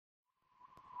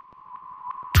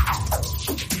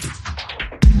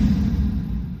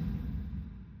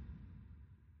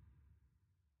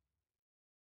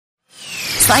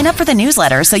Sign up for the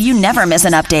newsletter so you never miss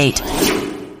an update.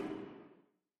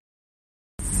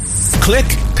 Click,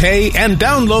 pay, and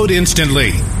download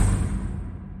instantly.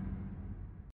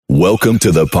 Welcome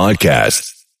to the podcast.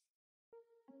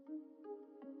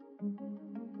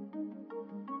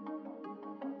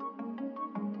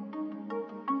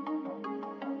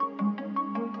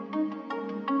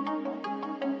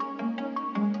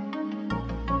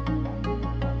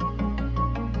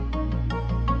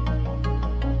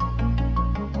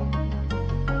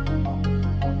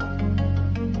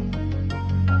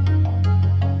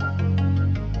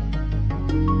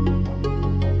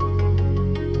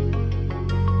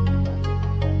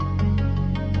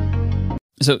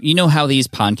 So you know how these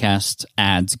podcast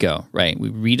ads go, right? We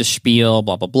read a spiel,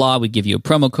 blah, blah, blah. We give you a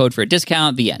promo code for a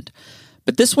discount, the end.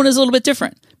 But this one is a little bit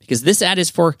different because this ad is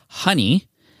for Honey,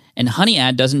 and Honey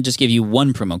ad doesn't just give you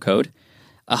one promo code.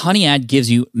 A Honey ad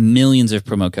gives you millions of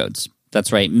promo codes.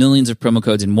 That's right, millions of promo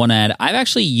codes in one ad. I've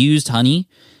actually used Honey,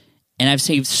 and I've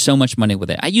saved so much money with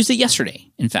it. I used it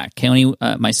yesterday. In fact, Keone,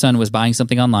 my son, was buying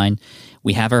something online.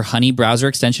 We have our Honey browser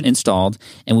extension installed,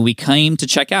 and when we came to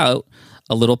check out,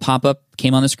 a little pop-up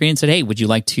came on the screen and said, hey, would you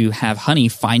like to have Honey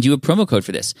find you a promo code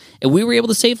for this? And we were able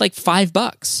to save like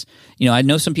 $5. You know, I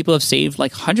know some people have saved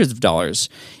like hundreds of dollars.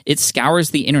 It scours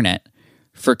the internet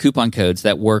for coupon codes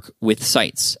that work with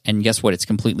sites. And guess what? It's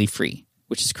completely free,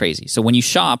 which is crazy. So when you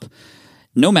shop,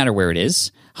 no matter where it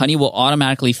is, Honey will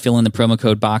automatically fill in the promo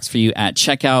code box for you at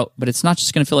checkout, but it's not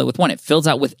just going to fill it with one. It fills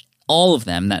out with all of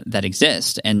them that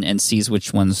exist and sees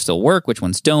which ones still work, which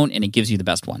ones don't, and it gives you the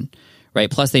best one. Right.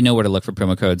 Plus, they know where to look for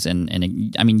promo codes.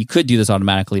 And I mean, you could do this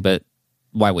automatically, but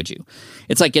why would you?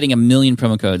 It's like getting a million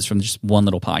promo codes from just one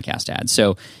little podcast ad.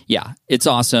 So, yeah, it's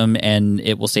awesome and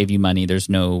it will save you money. There's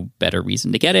no better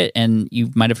reason to get it. And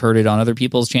you might have heard it on other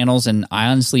people's channels. And I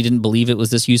honestly didn't believe it was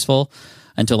this useful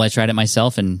until I tried it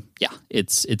myself. And yeah,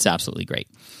 it's absolutely great.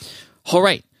 All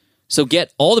right. So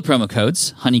get all the promo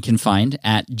codes Honey can find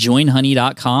at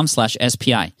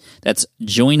joinhoney.com/SPI. That's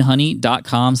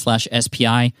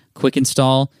joinhoney.com/SPI. Quick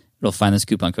install. It'll find those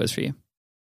coupon codes for you.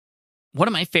 One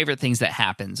of my favorite things that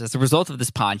happens as a result of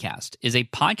this podcast is a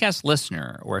podcast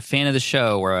listener or a fan of the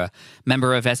show or a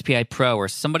member of SPI Pro or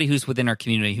somebody who's within our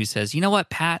community who says, you know what,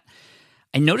 Pat,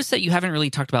 I noticed that you haven't really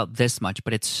talked about this much,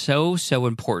 but it's so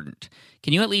important.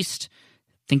 Can you at least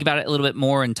think about it a little bit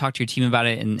more and talk to your team about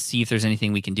it and see if there's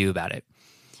anything we can do about it?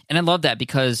 And I love that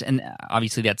because, and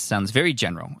obviously that sounds very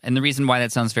general. And the reason why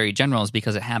that sounds very general is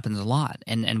because it happens a lot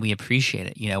and we appreciate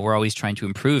it. You know, we're always trying to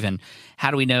improve. And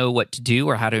how do we know what to do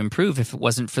or how to improve if it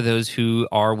wasn't for those who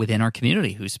are within our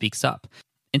community who speaks up?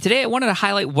 And today I wanted to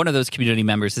highlight one of those community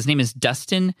members. His name is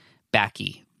Dustin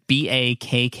Backy,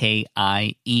 Bakkie.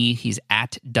 He's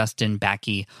at Dustin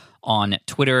Backy on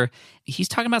Twitter. He's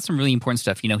talking about some really important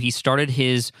stuff. You know, he started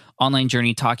his online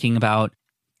journey talking about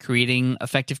creating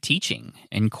effective teaching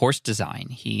and course design.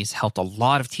 He's helped a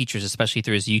lot of teachers, especially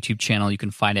through his YouTube channel. You can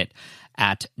find it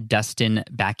at Dustin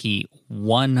Backy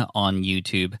 1 on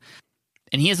YouTube.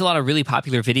 And he has a lot of really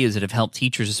popular videos that have helped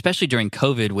teachers, especially during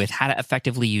COVID, with how to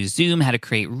effectively use Zoom, how to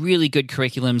create really good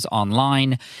curriculums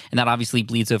online. And that obviously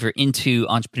bleeds over into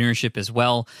entrepreneurship as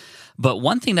well. But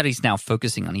one thing that he's now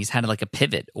focusing on, he's had like a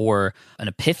pivot or an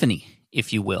epiphany,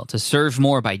 if you will, to serve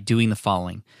more by doing the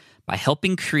following: by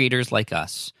helping creators like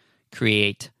us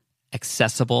create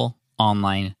accessible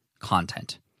online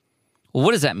content. Well,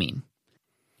 what does that mean?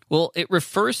 Well, it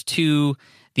refers to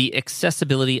the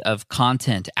accessibility of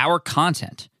content, our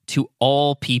content, to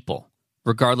all people,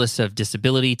 regardless of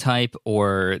disability type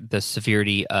or the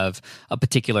severity of a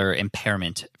particular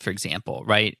impairment, for example,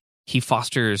 right? He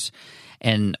fosters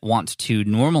and wants to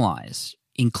normalize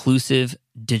inclusive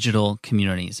digital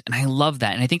communities. And I love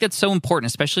that. And I think that's so important,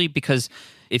 especially because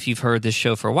if you've heard this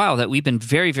show for a while, that we've been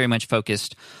very, very much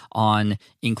focused on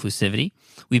inclusivity.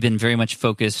 We've been very much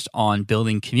focused on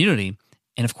building community.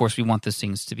 And of course, we want those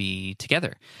things to be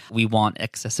together. We want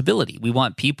accessibility. We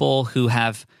want people who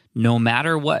have, no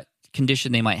matter what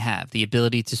condition they might have, the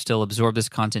ability to still absorb this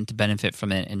content, to benefit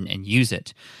from it and use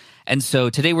it. And so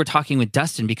today we're talking with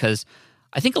Dustin because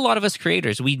I think a lot of us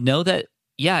creators, we know that,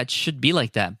 yeah, it should be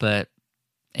like that, but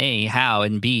A, how,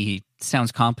 and B, it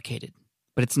sounds complicated.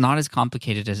 But it's not as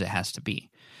complicated as it has to be,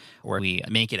 or we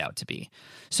make it out to be.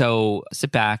 So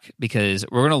sit back because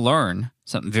we're going to learn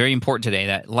something very important today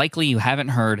that likely you haven't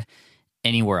heard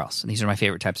anywhere else. And these are my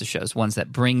favorite types of shows, ones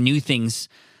that bring new things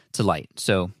to light.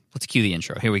 So let's cue the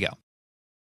intro. Here we go.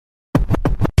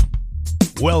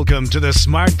 Welcome to the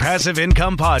Smart Passive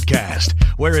Income Podcast,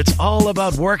 where it's all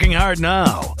about working hard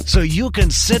now so you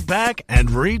can sit back and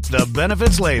reap the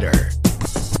benefits later.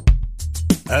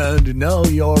 And now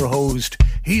your host,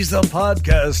 He's the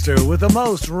podcaster with the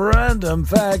most random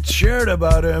facts shared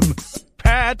about him,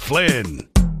 Pat Flynn.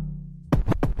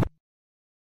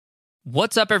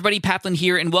 What's up, everybody? Pat Flynn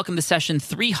here, and welcome to session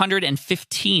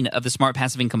 315 of the Smart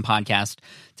Passive Income Podcast.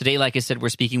 Today, like I said, we're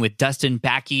speaking with Dustin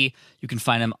Bakke. You can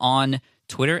find him on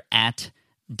Twitter at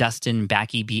Dustin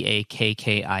Bakke,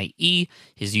 Bakkie.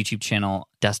 His YouTube channel,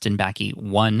 Dustin Bakke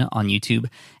 1 on YouTube,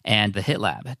 and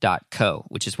thehitlab.co,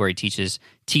 which is where he teaches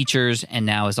teachers and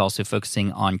now is also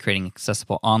focusing on creating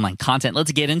accessible online content.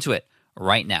 Let's get into it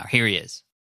right now. Here he is.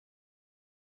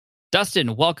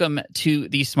 Dustin, welcome to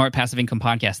the Smart Passive Income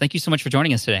Podcast. Thank you so much for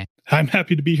joining us today. I'm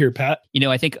happy to be here, Pat. You know,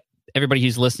 I think everybody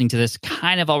who's listening to this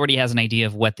kind of already has an idea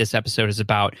of what this episode is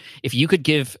about. If you could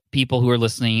give people who are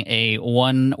listening a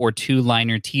 1 or 2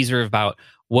 liner teaser about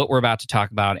what we're about to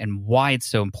talk about and why it's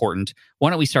so important, why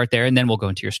don't we start there and then we'll go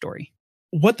into your story.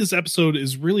 What this episode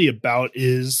is really about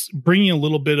is bringing a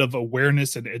little bit of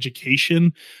awareness and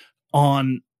education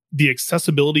on the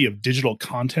accessibility of digital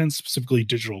content, specifically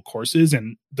digital courses,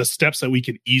 and the steps that we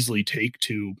can easily take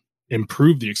to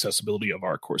improve the accessibility of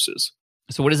our courses.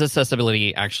 So what does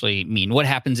accessibility actually mean? What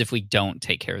happens if we don't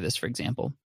take care of this, for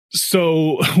example?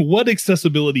 So what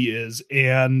accessibility is,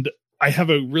 and I have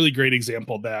a really great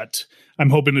example that I'm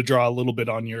hoping to draw a little bit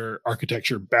on your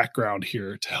architecture background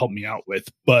here to help me out with.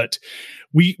 But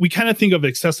we kind of think of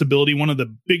accessibility. One of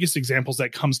the biggest examples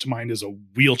that comes to mind is a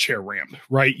wheelchair ramp,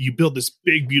 right? You build this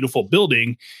big, beautiful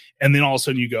building, and then all of a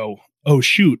sudden you go, oh,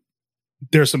 shoot,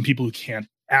 there's some people who can't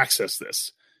access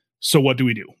this. So what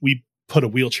do? We put a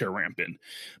wheelchair ramp in.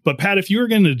 But Pat, if you were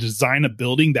going to design a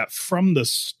building that from the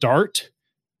start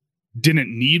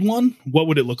didn't need one, what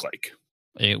would it look like?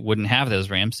 It wouldn't have those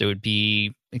ramps. It would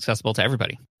be accessible to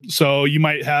everybody. So you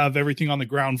might have everything on the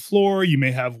ground floor. You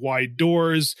may have wide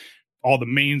doors, all the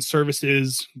main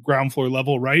services, ground floor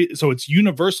level, right? So it's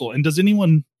universal. And does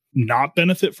anyone not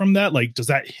benefit from that? Like, does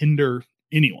that hinder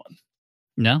anyone?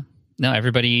 No,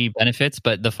 everybody benefits.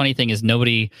 But the funny thing is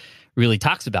nobody really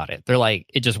talks about it. They're like,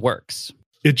 it just works.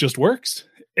 It just works.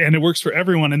 And it works for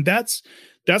everyone. And that's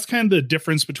kind of the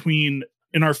difference between,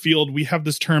 in our field, we have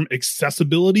this term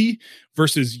accessibility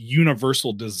versus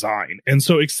universal design. And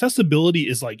so accessibility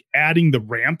is like adding the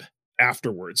ramp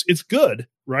afterwards. It's good,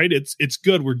 right? It's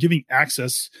good. We're giving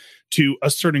access to a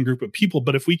certain group of people.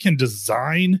 But if we can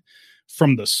design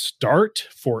from the start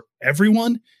for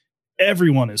everyone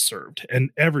is served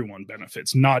and everyone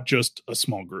benefits, not just a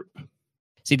small group.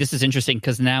 See, this is interesting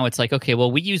because now it's like, okay,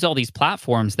 well, we use all these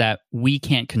platforms that we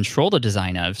can't control the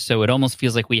design of. So it almost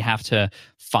feels like we have to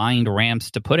find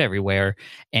ramps to put everywhere.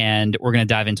 And we're going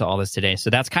to dive into all this today. So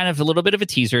that's kind of a little bit of a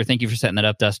teaser. Thank you for setting that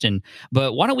up, Dustin.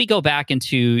 But why don't we go back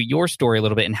into your story a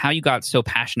little bit and how you got so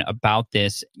passionate about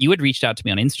this? You had reached out to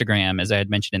me on Instagram, as I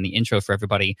had mentioned in the intro for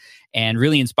everybody, and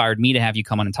really inspired me to have you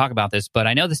come on and talk about this. But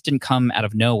I know this didn't come out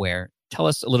of nowhere. Tell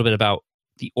us a little bit about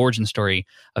the origin story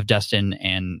of Dustin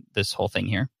and this whole thing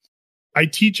here. I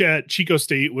teach at Chico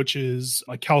State, which is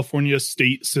a California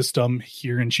state system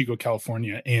here in Chico,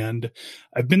 California. And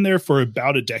I've been there for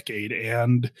about a decade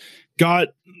and got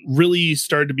really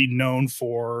started to be known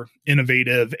for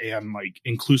innovative and like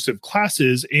inclusive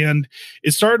classes. And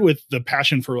it started with the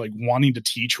passion for like wanting to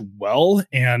teach well.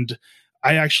 And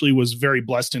I actually was very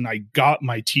blessed and I got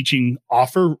my teaching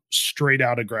offer straight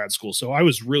out of grad school. So I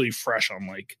was really fresh on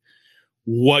like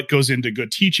what goes into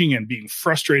good teaching and being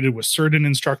frustrated with certain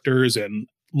instructors and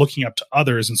looking up to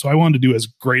others. And so I wanted to do as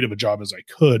great of a job as I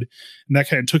could. And that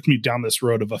kind of took me down this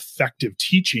road of effective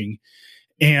teaching.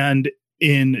 And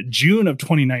in June of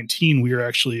 2019, we were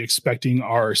actually expecting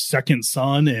our second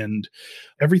son and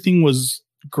everything was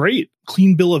great.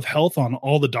 Clean bill of health on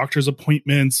all the doctor's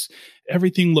appointments.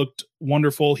 Everything looked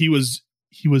wonderful. He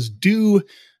was due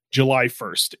July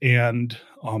 1st. And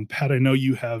Pat, I know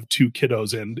you have 2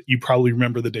 kiddos and you probably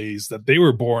remember the days that they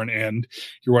were born and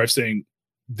your wife saying,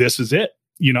 this is it,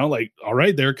 you know, like, all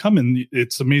right, they're coming.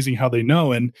 It's amazing how they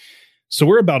know. And so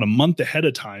we're about a month ahead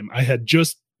of time. I had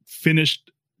just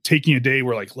finished taking a day.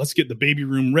 We're like, let's get the baby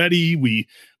room ready. We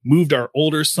moved our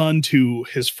older son to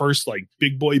his first like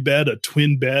big boy bed, a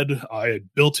twin bed. I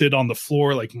had built it on the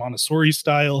floor, like Montessori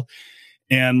style.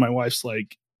 And my wife's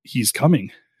like, he's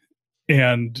coming.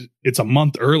 And it's a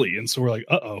month early. And so we're like,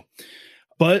 uh-oh.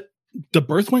 But the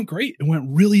birth went great. It went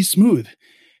really smooth.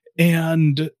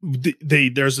 And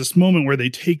there's this moment where they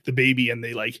take the baby and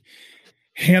they like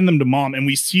hand them to mom. And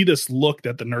we see this look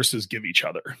that the nurses give each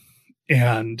other.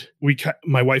 And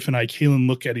my wife and I, Kaylin,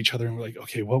 look at each other and we're like,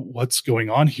 okay, what's going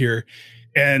on here?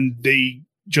 And they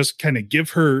just kind of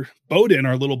give her Bowden,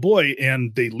 our little boy,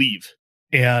 and they leave.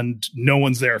 And no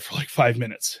one's there for like 5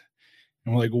 minutes.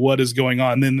 And we're like, what is going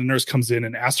on? And then the nurse comes in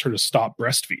and asks her to stop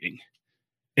breastfeeding.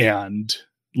 and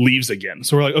leaves again.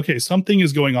 So we're like, okay, something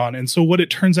is going on. And so what it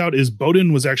turns out is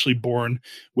Bowden was actually born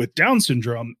with Down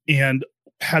syndrome and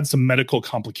had some medical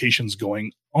complications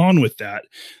going on with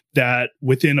that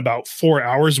within about 4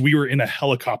 hours, we were in a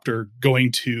helicopter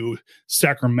going to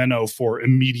Sacramento for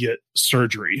immediate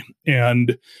surgery.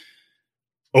 And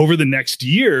over the next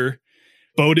year,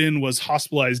 Bowden was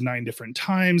hospitalized 9 different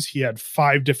times. He had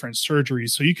 5 different surgeries.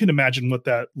 So you can imagine what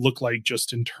that looked like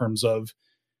just in terms of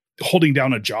holding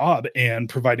down a job and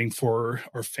providing for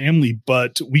our family.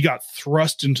 But we got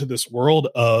thrust into this world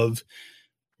of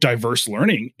diverse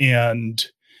learning. And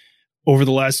over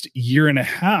the last year and a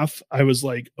half, I was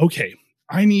like, okay,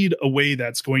 I need a way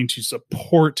that's going to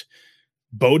support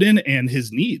Bowden and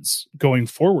his needs going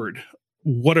forward.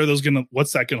 What's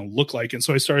that going to look like? And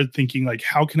so I started thinking, like,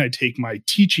 how can I take my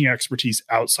teaching expertise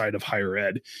outside of higher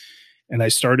ed? And I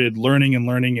started learning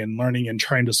and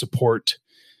trying to support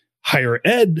higher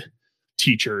ed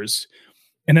teachers.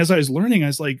 And as I was learning, I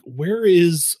was like, where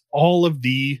is all of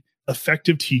the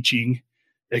effective teaching,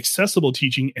 accessible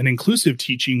teaching, and inclusive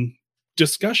teaching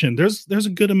discussion? There's a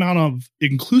good amount of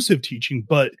inclusive teaching,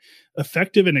 but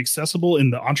effective and accessible in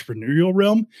the entrepreneurial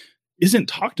realm isn't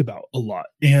talked about a lot.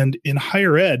 And in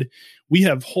higher ed, we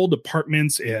have whole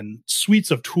departments and suites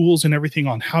of tools and everything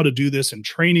on how to do this and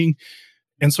training.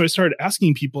 And so I started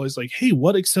asking people, I was like, hey,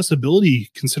 what accessibility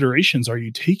considerations are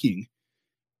you taking?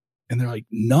 And they're like,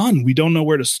 none. We don't know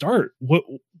where to start. What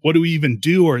do we even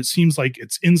do? Or it seems like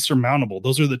it's insurmountable.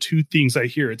 Those are the 2 things I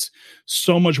hear. It's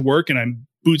so much work and I'm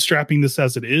bootstrapping this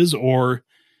as it is, or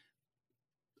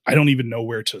I don't even know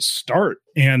where to start.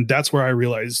 And that's where I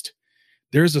realized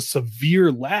there's a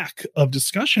severe lack of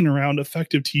discussion around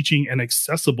effective teaching and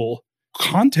accessible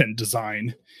content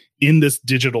design in this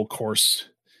digital course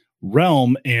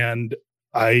realm. And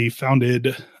I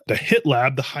founded the HIT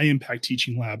Lab, the High Impact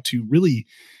Teaching Lab, to really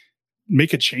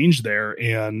make a change there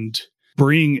and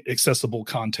bring accessible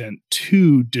content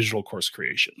to digital course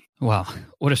creation. Wow,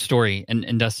 what a story.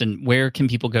 And Dustin, where can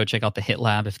people go check out the HIT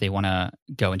Lab if they want to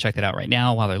go and check that out right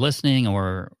now while they're listening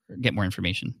or get more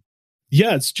information?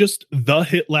 Yeah, it's just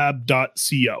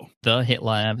thehitlab.co.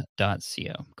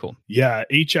 Thehitlab.co. Cool. Yeah,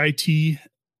 HIT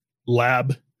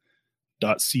lab.co.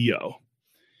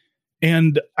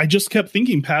 And I just kept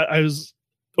thinking, Pat,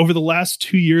 over the last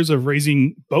 2 years of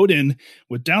raising Bowden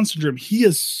with Down syndrome, he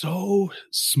is so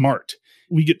smart.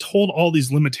 We get told all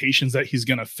these limitations that he's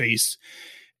going to face.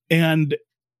 And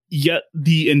yet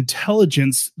the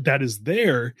intelligence that is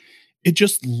there, it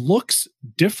just looks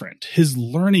different. His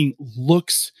learning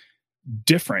looks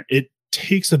different. It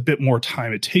takes a bit more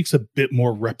time. It takes a bit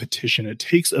more repetition. It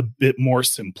takes a bit more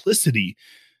simplicity,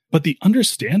 but the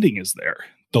understanding is there.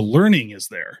 The learning is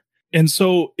there. And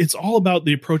so it's all about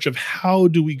the approach of how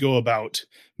do we go about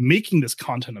making this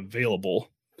content available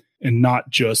and not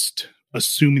just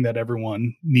assuming that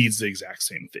everyone needs the exact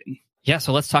same thing. Yeah,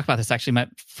 so let's talk about this. Actually, my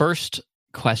first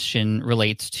question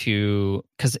relates to,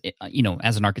 because,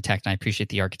 as an architect, and I appreciate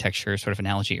the architecture sort of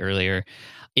analogy earlier,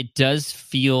 it does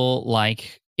feel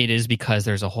like it is because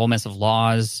there's a whole mess of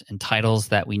laws and titles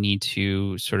that we need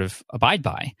to sort of abide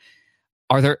by.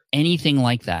 Are there anything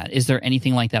like that? Is there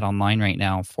anything like that online right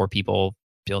now for people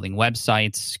building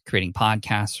websites, creating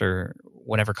podcasts, or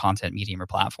whatever content medium or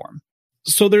platform?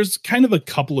 So there's kind of a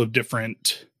couple of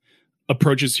different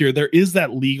approaches here. There is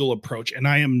that legal approach, and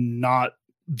I am not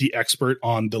the expert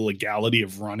on the legality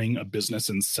of running a business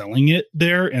and selling it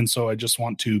there. And so I just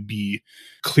want to be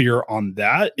clear on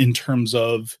that in terms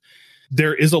of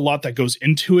there is a lot that goes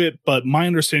into it, but my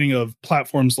understanding of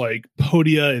platforms like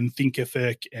Podia and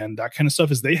Thinkific and that kind of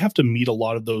stuff is they have to meet a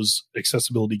lot of those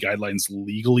accessibility guidelines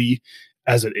legally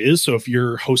as it is. So if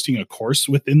you're hosting a course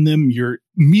within them, you're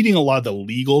meeting a lot of the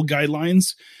legal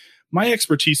guidelines. My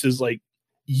expertise is like,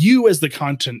 you as the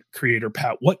content creator,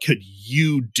 Pat, what could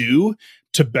you do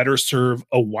to better serve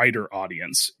a wider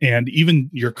audience and even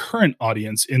your current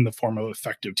audience in the form of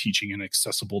effective teaching and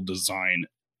accessible design?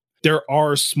 There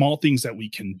are small things that we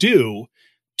can do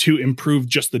to improve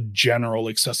just the general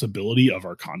accessibility of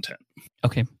our content.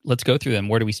 Okay, let's go through them.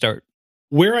 Where do we start?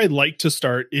 Where I'd like to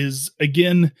start is,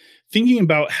 again, thinking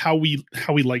about how we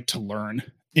like to learn.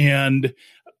 And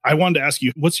I wanted to ask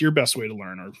you, what's your best way to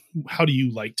learn, or how do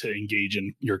you like to engage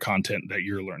in your content that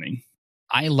you're learning?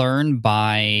 I learn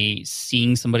by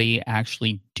seeing somebody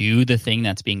actually do the thing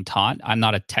that's being taught. I'm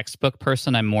not a textbook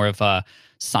person. I'm more of a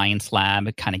science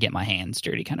lab, kind of get my hands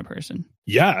dirty kind of person.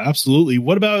 Yeah, absolutely.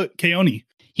 What about Keone?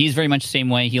 he's very much the same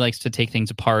way. He likes to take things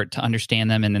apart to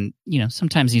understand them. And then,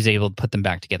 sometimes he's able to put them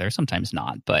back together, sometimes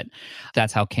not. But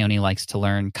that's how Keone likes to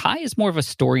learn. Kai is more of a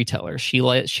storyteller.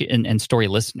 And story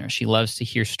listener. She loves to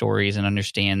hear stories and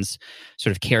understands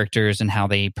sort of characters and how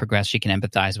they progress. She can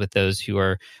empathize with those who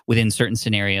are within certain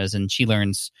scenarios, and she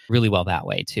learns really well that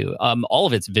way too. All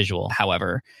of it's visual,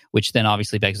 however, which then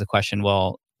obviously begs the question,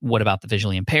 well, what about the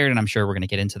visually impaired? And I'm sure we're going to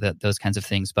get into those kinds of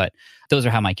things, but those are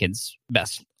how my kids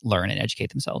best learn and educate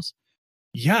themselves.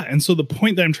 Yeah. And so the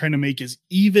point that I'm trying to make is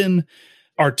even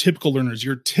our typical learners,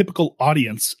 your typical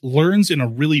audience learns in a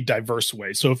really diverse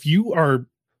way. So if you are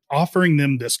offering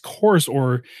them this course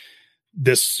or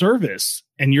this service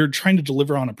and you're trying to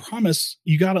deliver on a promise,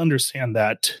 you got to understand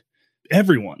that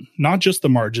everyone, not just the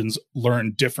margins,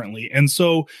 learn differently. And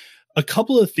so a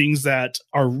couple of things that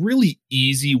are really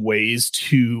easy ways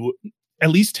to at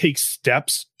least take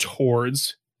steps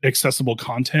towards accessible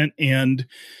content. And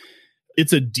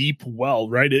it's a deep well,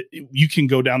 right? You can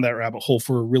go down that rabbit hole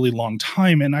for a really long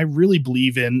time. And I really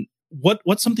believe in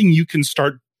what's something you can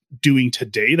start doing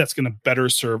today that's going to better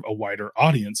serve a wider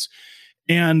audience.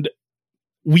 And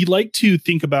we like to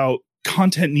think about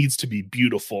content needs to be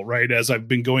beautiful, right? As I've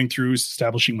been going through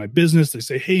establishing my business, they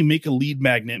say, hey, make a lead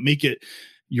magnet, make it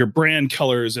your brand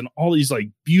colors and all these like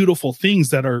beautiful things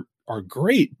that are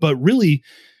great. But really,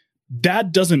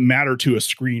 that doesn't matter to a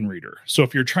screen reader. So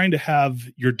if you're trying to have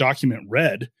your document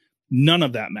read, none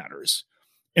of that matters.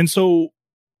 And so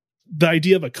the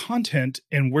idea of a content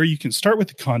and where you can start with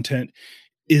the content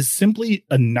is simply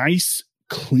a nice,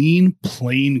 clean,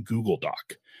 plain Google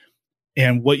Doc.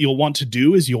 And what you'll want to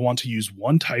do is you'll want to use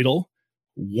one title,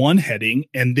 one heading,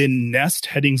 and then nest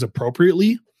headings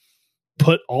appropriately.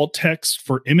 Put alt text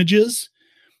for images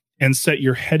and set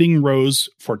your heading rows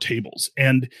for tables.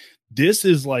 And this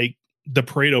is like the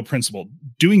Pareto principle.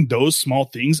 Doing those small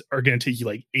things are going to take you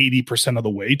like 80% of the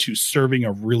way to serving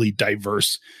a really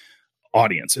diverse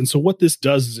audience. And so what this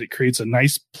does is it creates a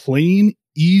nice, plain,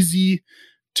 easy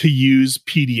to use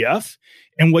PDF.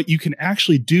 And what you can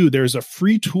actually do, there's a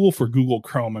free tool for Google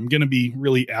Chrome. I'm going to be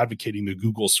really advocating the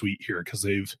Google Suite here because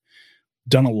they've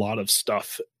done a lot of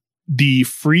stuff. The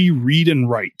free read and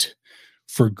write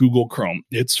for Google Chrome.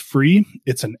 It's free.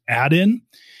 It's an add-in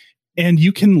and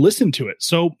you can listen to it.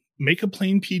 So make a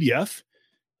plain PDF,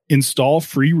 install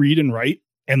free read and write,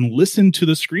 and listen to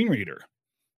the screen reader.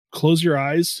 Close your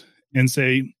eyes and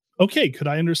say, okay, could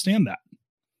I understand that?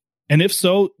 And if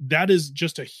so, that is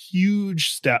just a huge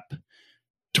step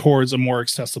towards a more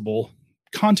accessible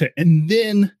content. And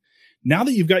then now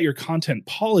that you've got your content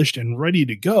polished and ready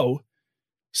to go,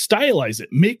 stylize it,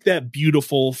 make that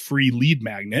beautiful free lead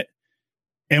magnet.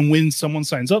 And when someone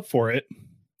signs up for it,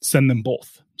 send them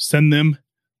both. Send them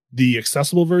the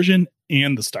accessible version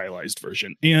and the stylized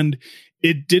version. And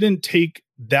it didn't take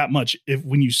that much.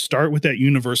 When you start with that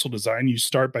universal design, you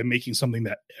start by making something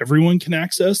that everyone can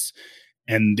access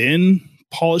and then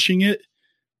polishing it,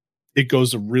 it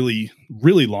goes a really,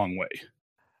 really long way.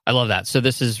 I love that. So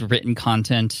this is written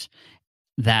content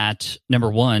that,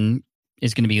 number one,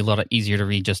 is going to be a lot easier to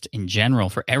read just in general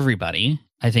for everybody.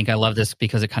 I think I love this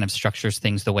because it kind of structures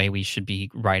things the way we should be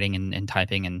writing and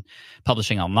typing and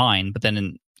publishing online. But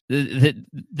then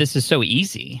this is so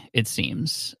easy, it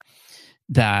seems,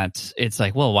 that it's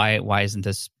like, well, why isn't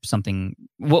this something?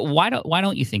 Why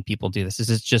don't you think people do this? Is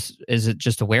it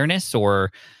just awareness,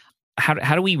 or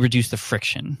how do we reduce the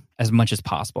friction as much as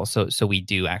possible so we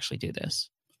do actually do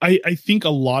this? I think a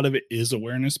lot of it is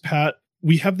awareness, Pat.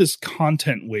 We have this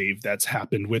content wave that's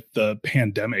happened with the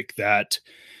pandemic that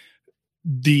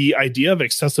the idea of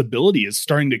accessibility is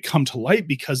starting to come to light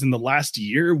because in the last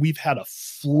year, we've had a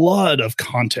flood of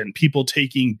content, people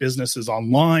taking businesses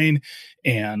online,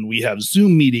 and we have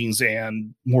Zoom meetings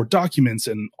and more documents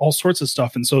and all sorts of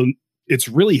stuff. And so it's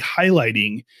really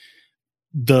highlighting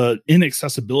the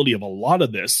inaccessibility of a lot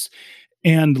of this.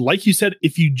 And like you said,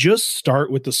 if you just start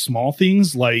with the small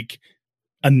things like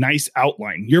a nice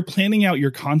outline, you're planning out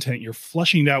your content, you're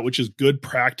fleshing it out, which is good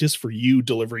practice for you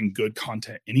delivering good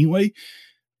content anyway.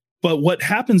 But what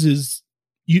happens is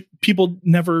people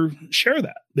never share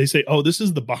that. They say, oh, this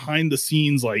is the behind the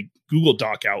scenes, like Google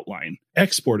Doc outline,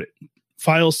 export it,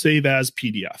 file save as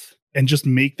PDF, and just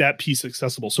make that piece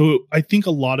accessible. So I think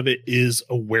a lot of it is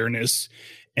awareness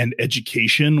and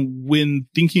education. When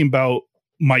thinking about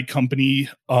my company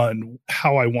on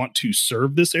how I want to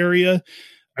serve this area,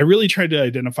 I really tried to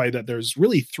identify that there's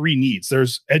really three needs.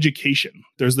 There's education.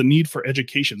 There's the need for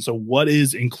education. So what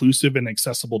is inclusive and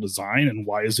accessible design and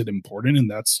why is it important?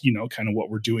 And that's, kind of what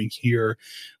we're doing here,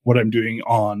 what I'm doing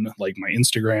on like my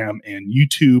Instagram and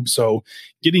YouTube. So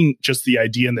getting just the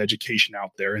idea and the education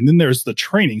out there. And then there's the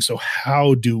training. So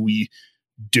how do we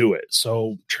do it.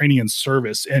 So training and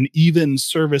service, and even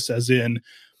service as in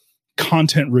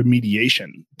content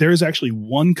remediation. There is actually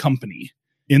one company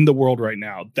in the world right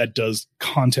now that does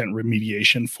content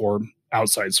remediation for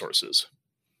outside sources,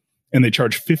 and they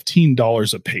charge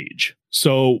 $15 a page.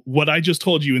 So what I just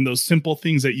told you in those simple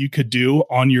things that you could do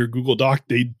on your Google Doc,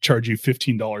 they charge you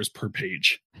 $15 per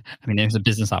page. I mean, there's a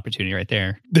business opportunity right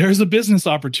there. There's a business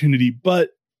opportunity,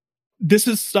 but this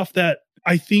is stuff that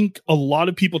I think a lot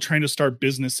of people trying to start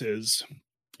businesses,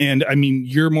 and I mean,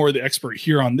 you're more the expert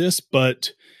here on this,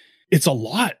 but it's a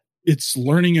lot. It's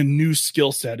learning a new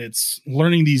skill set. It's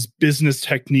learning these business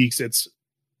techniques. It's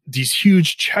these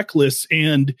huge checklists,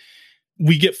 and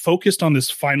we get focused on this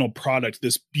final product,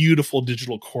 this beautiful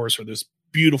digital course or this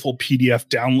beautiful PDF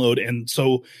download. And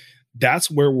so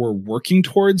that's where we're working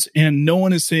towards. And no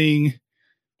one is saying,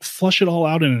 flush it all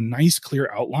out in a nice,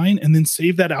 clear outline and then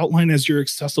save that outline as your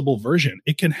accessible version.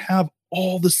 It can have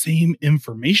all the same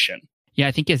information. Yeah,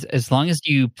 I think as long as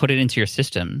you put it into your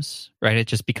systems, right, it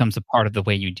just becomes a part of the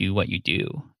way you do what you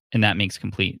do. And that makes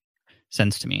complete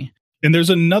sense to me. And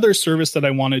there's another service that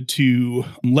I wanted to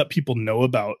let people know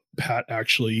about, Pat,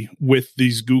 actually, with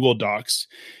these Google Docs,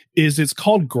 is it's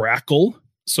called Grackle.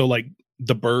 So like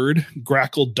the bird,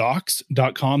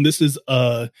 grackledocs.com. This is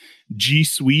a G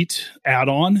Suite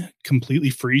add-on, completely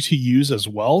free to use as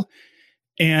well.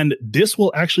 And this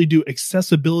will actually do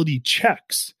accessibility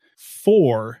checks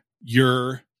for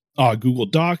your Google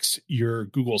Docs, your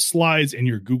Google Slides, and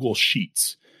your Google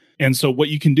Sheets. And so what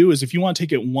you can do is if you want to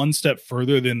take it one step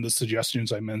further than the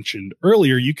suggestions I mentioned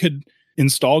earlier, you could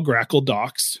install Grackle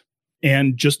Docs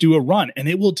and just do a run. And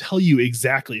it will tell you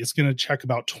exactly. It's going to check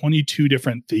about 22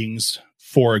 different things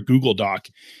for a Google Doc.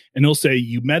 And it'll say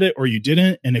you met it or you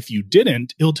didn't. And if you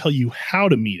didn't, it'll tell you how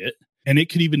to meet it. And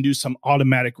it could even do some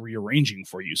automatic rearranging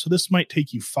for you. So this might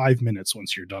take you 5 minutes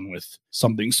once you're done with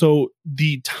something. So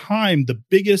the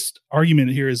biggest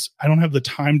argument here is I don't have the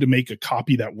time to make a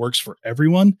copy that works for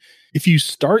everyone. If you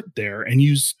start there and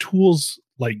use tools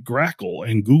like Grackle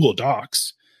and Google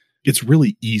Docs, it's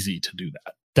really easy to do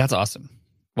that. That's awesome.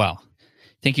 Wow.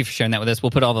 Thank you for sharing that with us. We'll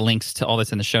put all the links to all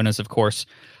this in the show notes, of course.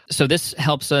 So this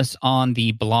helps us on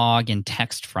the blog and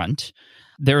text front.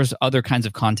 There's other kinds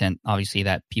of content, obviously,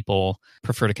 that people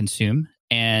prefer to consume,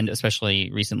 and especially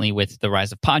recently with the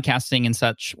rise of podcasting and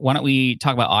such. Why don't we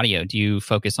talk about audio? Do you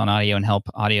focus on audio and help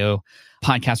audio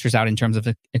podcasters out in terms of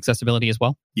accessibility as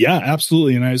well? Yeah,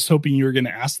 absolutely. And I was hoping you were going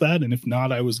to ask that. And if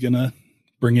not, I was going to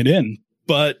bring it in.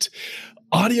 But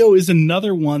audio is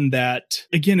another one that,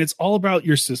 again, it's all about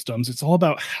your systems. It's all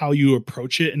about how you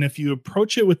approach it. And if you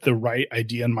approach it with the right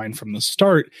idea in mind from the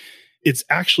start, it's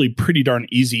actually pretty darn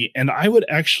easy. And I would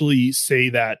actually say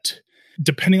that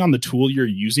depending on the tool you're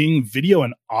using, video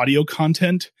and audio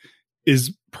content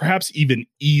is perhaps even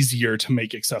easier to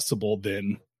make accessible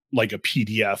than like a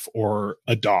PDF or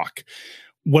a doc.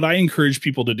 What I encourage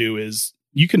people to do is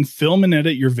you can film and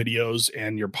edit your videos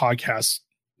and your podcasts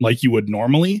like you would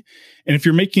normally. And if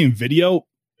you're making a video,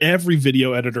 every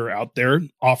video editor out there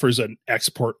offers an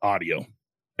export audio.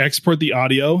 Export the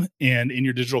audio, and in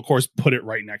your digital course, put it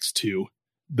right next to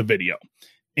the video.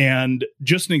 And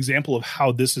just an example of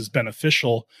how this is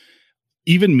beneficial,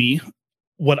 even me,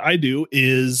 what I do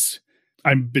is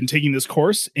I've been taking this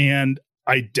course and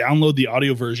I download the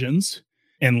audio versions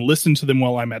and listen to them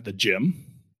while I'm at the gym.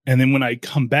 And then when I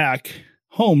come back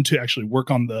home to actually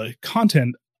work on the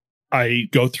content, I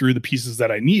go through the pieces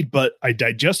that I need, but I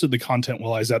digested the content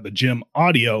while I was at the gym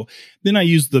audio. Then I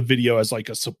use the video as like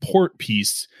a support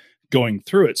piece going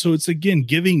through it. So it's, again,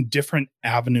 giving different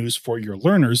avenues for your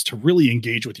learners to really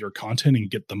engage with your content and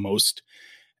get the most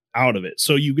out of it.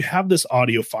 So you have this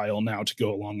audio file now to go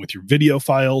along with your video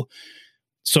file.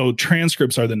 So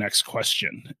transcripts are the next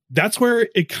question. That's where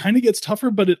it kind of gets tougher,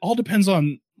 but it all depends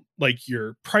on like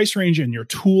your price range and your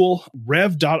tool.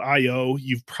 Rev.io,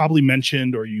 you've probably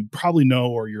mentioned, or you probably know,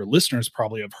 or your listeners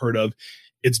probably have heard of.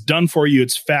 It's done for you.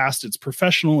 It's fast. It's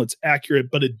professional. It's accurate,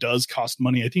 but it does cost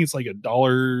money. I think it's like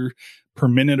 $1 per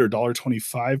minute or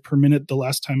 $1.25 per minute the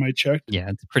last time I checked. Yeah,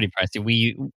 it's pretty pricey.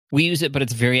 We use it, but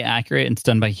it's very accurate. It's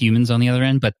done by humans on the other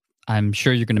end, but I'm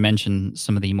sure you're going to mention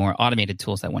some of the more automated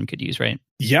tools that one could use, right?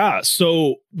 Yeah.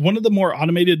 So one of the more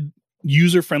automated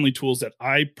user-friendly tools that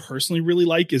I personally really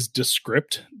like is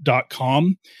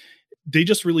Descript.com. They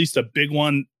just released a big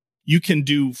one. You can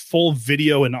do full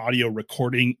video and audio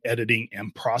recording, editing,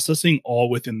 and processing all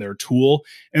within their tool.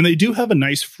 And they do have a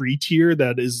nice free tier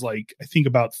that is like, I think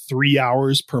about 3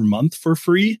 hours per month for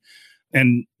free.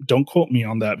 And don't quote me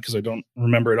on that because I don't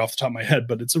remember it off the top of my head,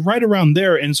 but it's right around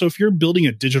there. And so if you're building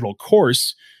a digital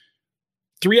course,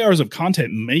 3 hours of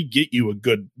content may get you a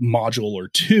good module or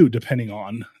two, depending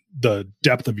on the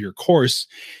depth of your course.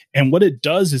 And what it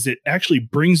does is it actually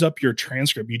brings up your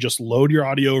transcript. You just load your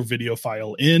audio or video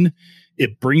file in.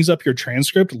 It brings up your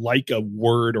transcript like a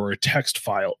Word or a text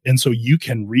file. And so you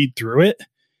can read through it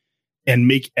and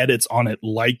make edits on it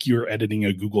like you're editing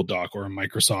a Google Doc or a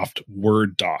Microsoft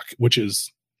Word doc, which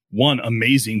is one,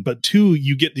 amazing, but two,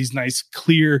 you get these nice,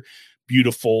 clear,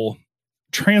 beautiful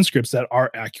transcripts that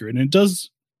are accurate. And it does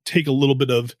take a little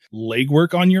bit of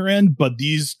legwork on your end, but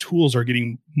these tools are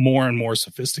getting more and more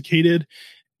sophisticated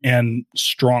and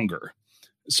stronger.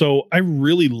 So I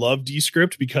really love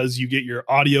Descript because you get your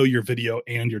audio, your video,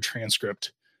 and your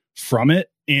transcript from it.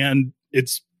 And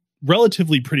it's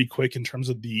relatively pretty quick in terms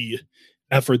of the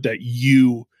effort that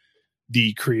you,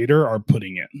 the creator, are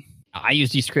putting in. I use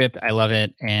Descript. I love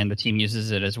it. And the team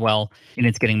uses it as well. And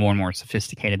it's getting more and more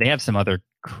sophisticated. They have some other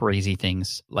crazy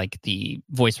things like the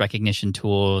voice recognition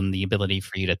tool and the ability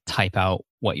for you to type out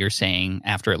what you're saying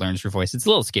after it learns your voice. It's a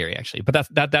little scary, actually, but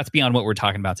that's beyond what we're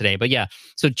talking about today. But yeah,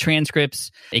 so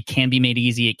transcripts, it can be made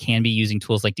easy. It can be using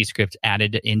tools like Descript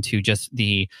added into just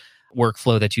the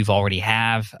workflow that you've already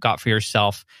got for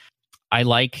yourself. I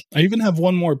even have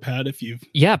one more, Pat, if you've...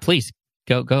 Yeah, please.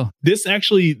 Go. This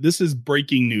is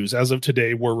breaking news. As of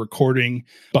today, we're recording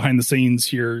behind the scenes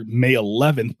here May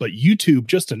 11th, but YouTube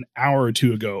just an hour or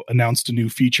two ago announced a new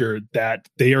feature that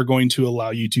they are going to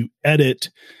allow you to edit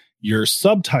your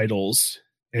subtitles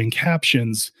and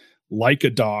captions like a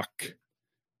doc,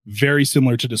 very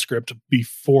similar to Descript,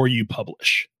 before you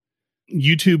publish.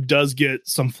 YouTube does get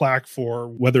some flack for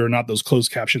whether or not those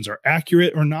closed captions are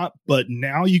accurate or not, but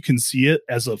now you can see it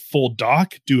as a full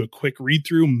doc, do a quick read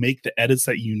through, make the edits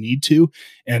that you need to,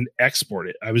 and export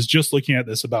it. I was just looking at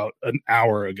this about an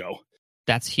hour ago.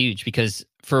 That's huge because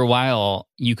for a while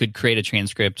you could create a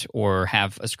transcript or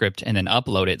have a script and then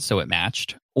upload it so it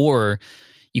matched, or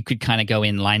you could kind of go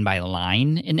in line by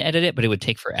line and edit it, but it would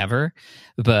take forever.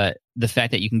 But the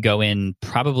fact that you can go in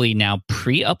probably now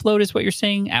pre-upload is what you're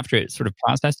saying after it sort of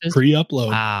processes? Pre-upload.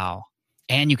 Wow.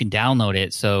 And you can download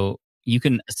it. So you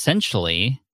can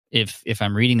essentially, if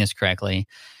I'm reading this correctly,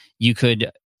 you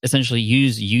could essentially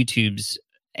use YouTube's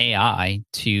AI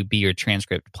to be your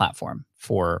transcript platform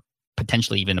for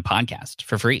potentially even a podcast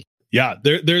for free. Yeah,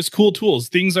 there's cool tools.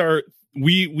 Things are,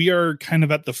 we are kind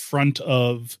of at the front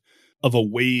of a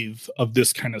wave of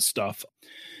this kind of stuff.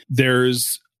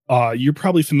 There's you're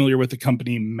probably familiar with the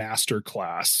company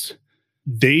Masterclass.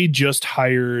 They just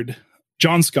hired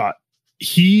John Scott.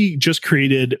 He just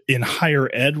created in higher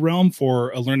ed realm for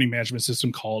a learning management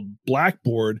system called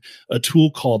Blackboard, a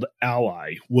tool called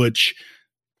Ally, which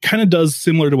kind of does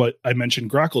similar to what I mentioned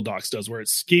Grackle Docs does, where it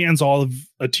scans all of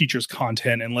a teacher's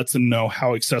content and lets them know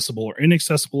how accessible or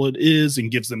inaccessible it is and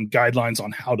gives them guidelines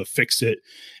on how to fix it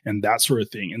and that sort of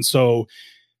thing. And so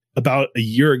about a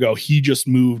year ago, he just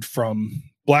moved from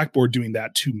Blackboard doing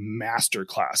that to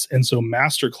Masterclass. And so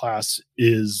Masterclass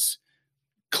is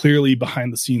clearly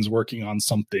behind the scenes working on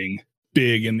something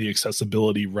big in the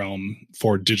accessibility realm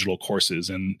for digital courses.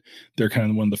 And they're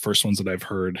kind of one of the first ones that I've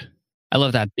heard. I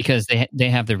love that because they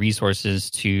have the resources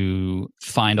to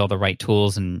find all the right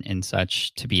tools and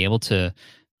such to be able to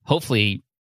hopefully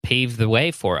pave the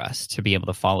way for us to be able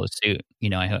to follow suit.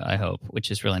 I hope,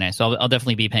 which is really nice. So I'll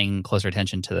definitely be paying closer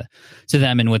attention to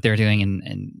them and what they're doing,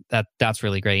 and that's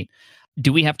really great.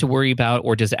 Do we have to worry about,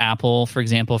 or does Apple, for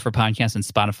example, for podcasts and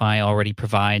Spotify already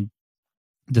provide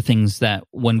the things that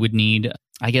one would need?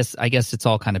 I guess it's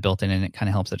all kind of built in, and it kind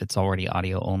of helps that it's already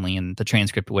audio only, and the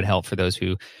transcript would help for those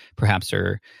who perhaps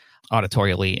are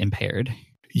auditorially impaired.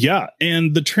 Yeah,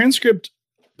 and the transcript,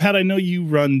 Pat, I know you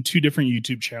run 2 different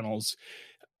YouTube channels,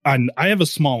 and I have a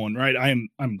small one, right?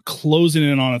 I'm closing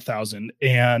in on 1,000,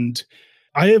 and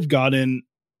I have gotten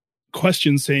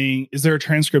questions saying, "Is there a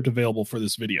transcript available for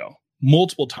this video?"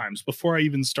 multiple times before I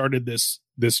even started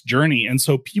this journey, and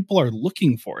so people are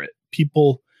looking for it.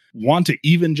 People want it,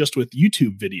 even just with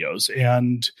YouTube videos,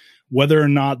 and whether or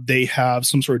not they have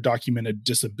some sort of documented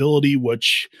disability,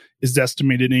 which is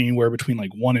estimated anywhere between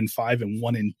like 1 in 5 and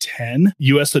 1 in 10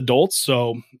 US adults.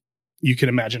 So you can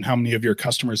imagine how many of your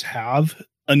customers have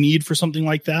a need for something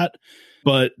like that,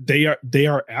 but they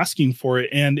are asking for it.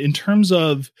 And in terms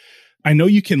of, I know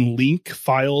you can link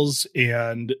files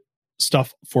and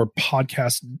stuff for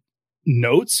podcast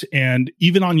notes, and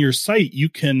even on your site, you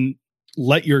can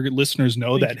let your listeners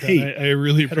know that, hey, I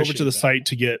really head over to the site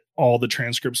to get all the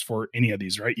transcripts for any of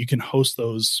these, right? You can host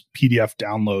those PDF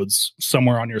downloads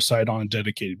somewhere on your site on a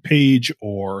dedicated page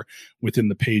or within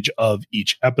the page of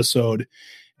each episode.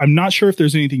 I'm not sure if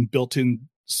there's anything built in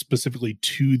specifically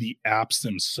to the apps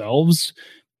themselves,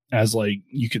 as like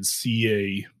you could see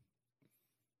a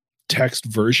text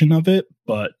version of it,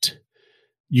 but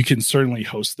you can certainly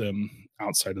host them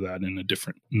outside of that in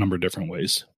a number of different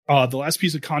ways. The last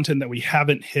piece of content that we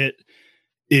haven't hit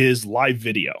is live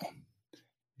video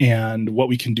and what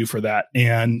we can do for that.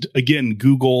 And again,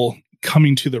 Google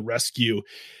coming to the rescue.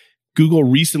 Google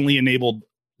recently enabled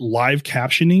live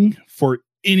captioning for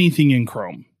anything in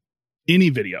Chrome, any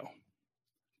video.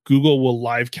 Google will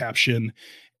live caption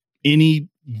any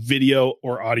video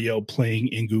or audio playing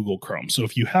in Google Chrome. So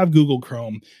if you have Google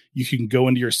Chrome, you can go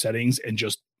into your settings and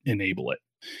just enable it.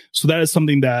 So that is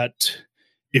something that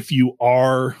if you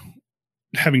are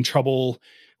having trouble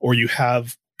or you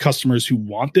have customers who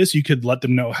want this, you could let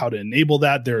them know how to enable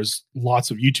that. There's lots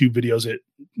of YouTube videos. It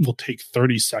will take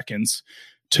 30 seconds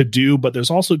to do, but there's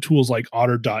also tools like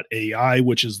Otter.ai,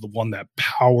 which is the one that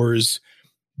powers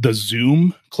the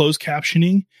Zoom closed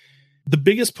captioning. The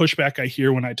biggest pushback I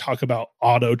hear when I talk about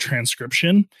auto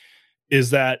transcription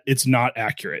is that it's not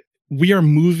accurate. We are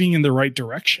moving in the right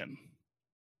direction.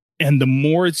 And the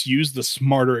more it's used, the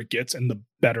smarter it gets and the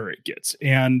better it gets.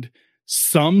 And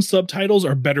some subtitles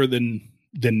are better than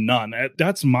none.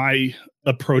 That's my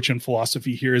approach and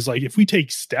philosophy here is like, if we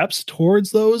take steps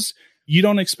towards those, you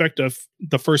don't expect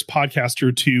the first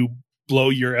podcaster to blow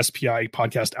your SPI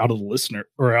podcast out of the listener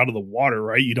or out of the water,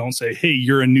 right? You don't say, hey,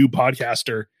 you're a new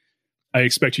podcaster. I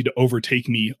expect you to overtake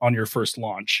me on your first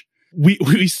launch.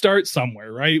 We start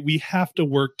somewhere, right? We have to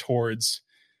work towards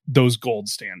those gold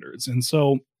standards. And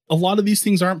so a lot of these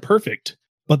things aren't perfect,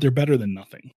 but they're better than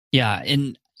nothing. Yeah.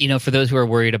 And, for those who are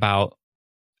worried about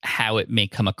how it may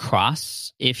come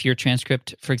across if your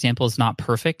transcript, for example, is not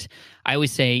perfect, I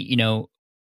always say,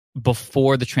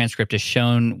 before the transcript is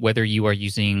shown, whether you are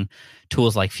using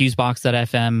tools like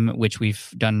Fusebox.fm, which we've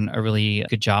done a really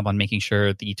good job on making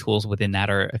sure the tools within that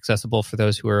are accessible for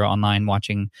those who are online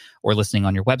watching or listening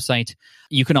on your website.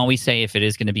 You can always say, if it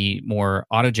is going to be more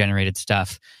auto-generated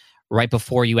stuff, right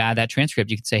before you add that transcript,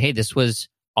 you can say, hey, this was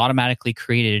automatically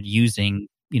created using,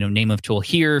 name of tool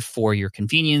here for your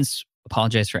convenience.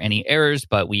 Apologize for any errors,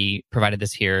 but we provided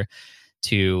this here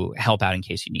to help out in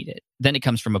case you need it. Then it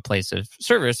comes from a place of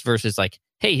service versus like,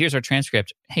 hey, here's our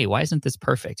transcript. Hey, why isn't this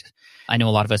perfect? I know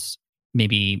a lot of us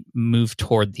maybe move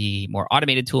toward the more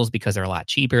automated tools because they're a lot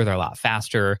cheaper, they're a lot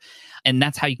faster. And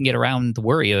that's how you can get around the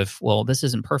worry of, well, this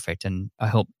isn't perfect. And I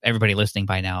hope everybody listening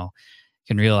by now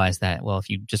can realize that, well, if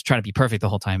you just try to be perfect the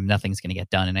whole time, nothing's going to get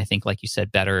done. And I think, like you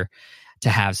said, better to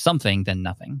have something than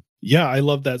nothing. Yeah, I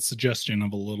love that suggestion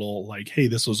of a little like, hey,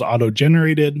 this was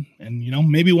auto-generated. And,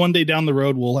 maybe one day down the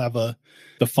road, we'll have the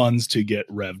funds to get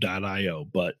rev.io.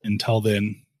 But until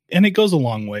then, and it goes a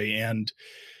long way. And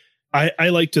I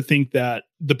like to think that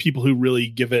the people who really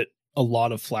give it a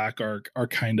lot of flack are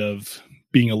kind of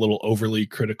being a little overly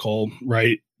critical,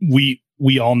 right? We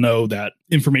all know that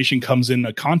information comes in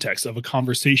a context of a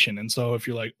conversation. And so if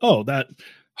you're like, oh, that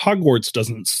Hogwarts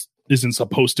isn't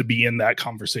supposed to be in that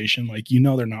conversation, like,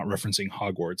 they're not referencing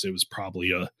Hogwarts. It was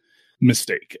probably a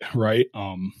mistake, right?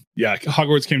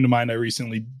 Hogwarts came to mind. I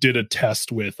recently did a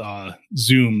test with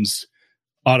Zoom's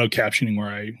auto captioning where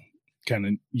I kind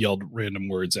of yelled random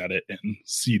words at it and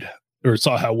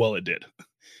saw how well it did.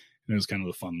 And it was kind of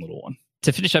a fun little one.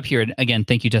 To finish up here, and again,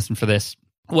 thank you, Justin, for this.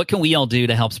 What can we all do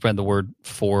to help spread the word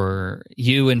for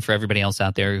you and for everybody else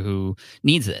out there who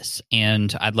needs this?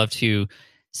 And I'd love to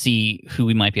see who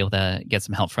we might be able to get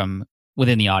some help from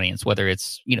within the audience, whether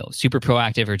it's, super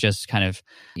proactive or just kind of,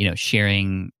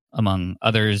 sharing among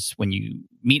others. When you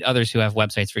meet others who have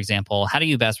websites, for example, how do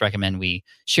you best recommend we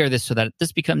share this so that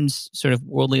this becomes sort of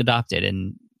worldly adopted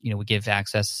and, we give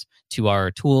access to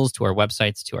our tools, to our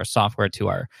websites, to our software, to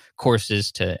our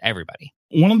courses, to everybody?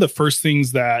 One of the first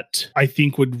things that I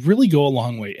think would really go a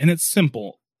long way, and it's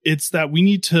simple, it's that we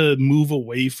need to move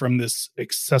away from this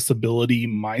accessibility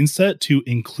mindset to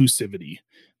inclusivity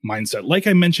mindset. Like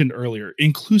I mentioned earlier,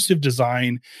 inclusive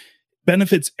design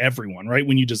benefits everyone, right?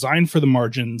 When you design for the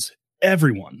margins,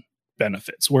 everyone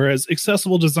benefits, whereas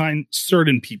accessible design,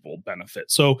 certain people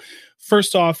benefit. So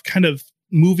first off, kind of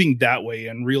moving that way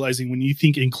and realizing when you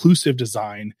think inclusive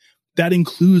design, that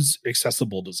includes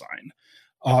accessible design.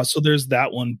 So there's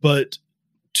that one. But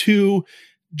two,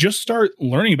 just start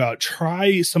learning about,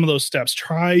 try some of those steps,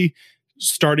 try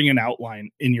starting an outline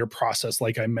in your process,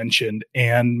 like I mentioned,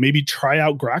 and maybe try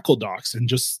out Grackle Docs and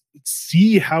just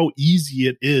see how easy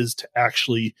it is to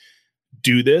actually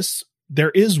do this.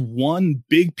 There is one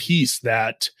big piece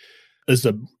that is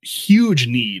a huge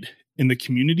need in the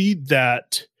community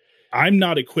that I'm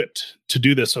not equipped to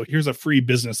do this. So here's a free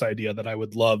business idea that I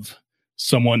would love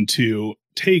someone to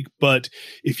take. But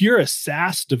if you're a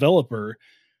SaaS developer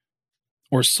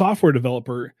or software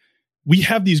developer, we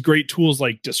have these great tools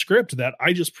like Descript that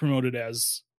I just promoted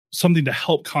as something to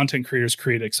help content creators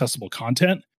create accessible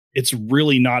content, it's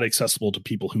really not accessible to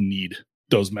people who need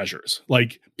those measures.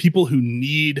 Like people who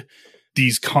need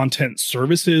these content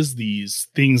services, these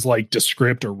things like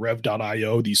Descript or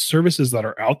Rev.io, these services that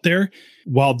are out there,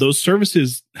 while those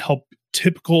services help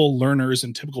typical learners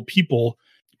and typical people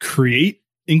create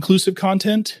inclusive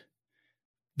content,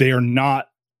 they are not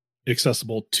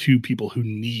accessible to people who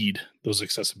need those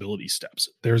accessibility steps.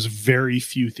 There's very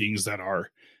few things that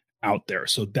are out there.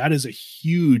 So that is a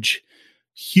huge,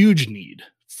 huge need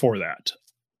for that.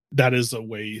 That is a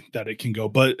way that it can go.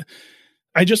 But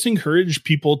I just encourage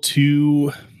people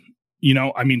to,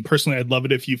 personally, I'd love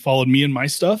it if you followed me and my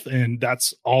stuff, and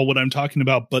that's all what I'm talking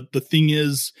about. But the thing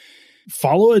is,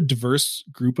 follow a diverse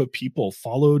group of people,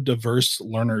 follow diverse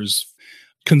learners.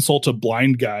 Consult a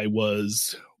Blind Guy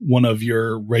was one of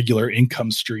your regular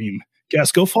income stream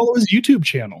guests. Go follow his YouTube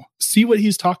channel, see what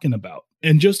he's talking about,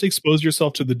 and just expose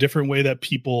yourself to the different ways that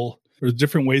people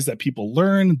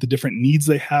learn, the different needs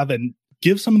they have, and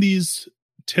give some of these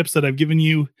tips that I've given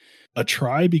you a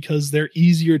try because they're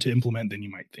easier to implement than you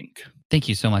might think. Thank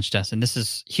you so much, Dustin. This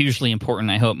is hugely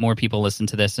important. I hope more people listen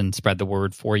to this and spread the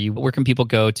word for you. Where can people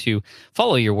go to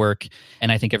follow your work?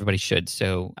 And I think everybody should.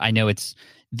 So I know it's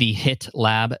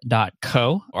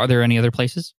thehitlab.co. Are there any other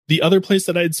places? The other place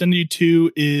that I'd send you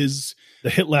to is the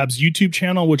Hit Lab's YouTube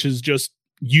channel, which is just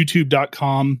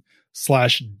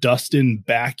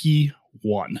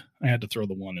youtube.com/DustinBakie1. I had to throw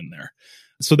the 1 in there.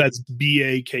 So that's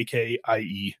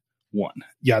BAKKIE 1.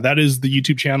 Yeah, that is the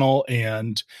YouTube channel.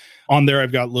 And on there,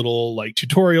 I've got little like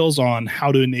tutorials on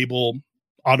how to enable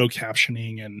auto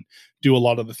captioning and do a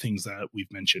lot of the things that we've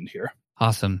mentioned here.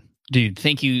 Awesome. Dude,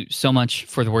 thank you so much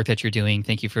for the work that you're doing.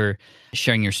 Thank you for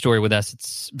sharing your story with us.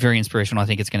 It's very inspirational. I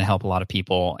think it's going to help a lot of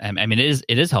people. I mean, it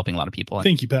is helping a lot of people.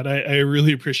 Thank you, Pat. I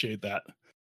really appreciate that.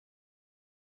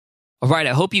 All right.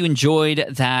 I hope you enjoyed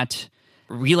that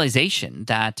realization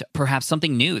that perhaps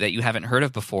something new that you haven't heard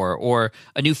of before, or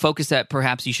a new focus that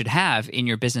perhaps you should have in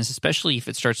your business, especially if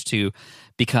it starts to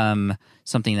become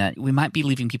something that we might be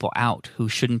leaving people out who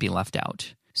shouldn't be left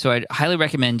out. So I'd highly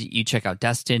recommend you check out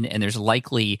Dustin, and there's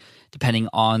likely, depending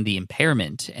on the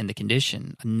impairment and the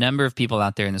condition, a number of people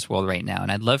out there in this world right now. And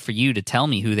I'd love for you to tell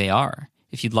me who they are.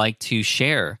 If you'd like to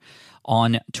share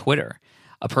on Twitter,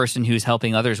 a person who's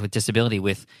helping others with disability,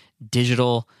 with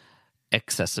digital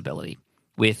accessibility,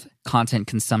 with content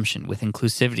consumption, with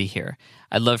inclusivity here,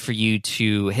 I'd love for you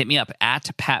to hit me up at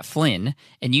Pat Flynn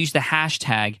and use the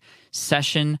hashtag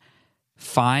session515.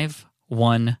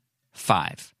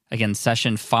 Again,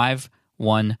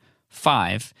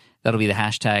 session515. That'll be the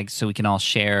hashtag so we can all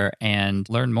share and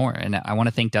learn more. And I want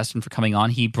to thank Dustin for coming on.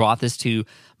 He brought this to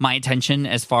my attention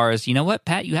as far as, you know what,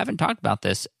 Pat, you haven't talked about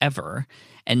this ever,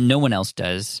 and no one else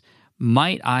does.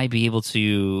 Might I be able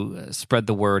to spread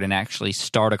the word and actually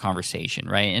start a conversation,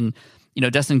 right? And,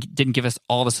 Dustin didn't give us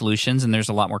all the solutions, and there's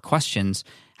a lot more questions.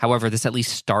 However, this at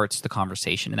least starts the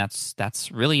conversation, and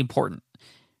that's really important,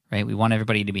 right? We want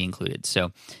everybody to be included.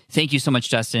 So thank you so much,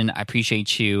 Dustin. I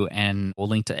appreciate you, and we'll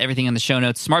link to everything in the show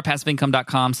notes,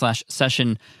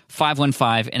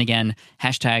 smartpassiveincome.com/session515. And again,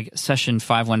 hashtag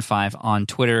session515 on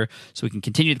Twitter so we can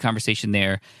continue the conversation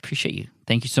there. Appreciate you.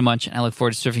 Thank you so much, and I look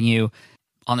forward to serving you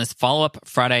on this follow-up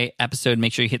Friday episode.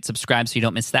 Make sure you hit subscribe so you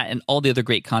don't miss that and all the other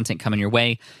great content coming your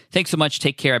way. Thanks so much.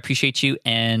 Take care. I appreciate you.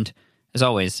 And as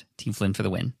always, Team Flynn for the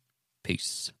win.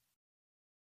 Peace.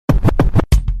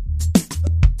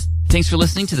 Thanks for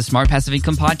listening to the Smart Passive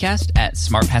Income Podcast at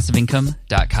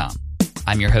smartpassiveincome.com.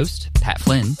 I'm your host, Pat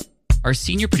Flynn. Our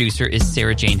senior producer is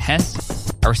Sarah Jane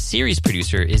Hess. Our series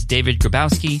producer is David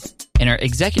Grabowski. And our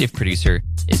executive producer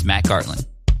is Matt Gartland.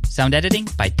 Sound editing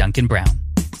by Duncan Brown.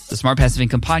 The Smart Passive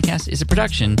Income Podcast is a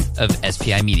production of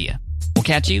SPI Media. We'll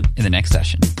catch you in the next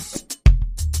session.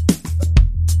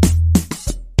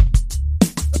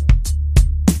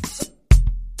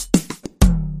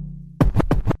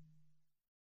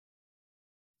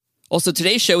 Also,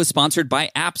 today's show is sponsored by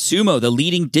AppSumo, the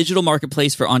leading digital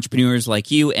marketplace for entrepreneurs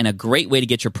like you, and a great way to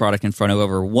get your product in front of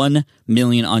over 1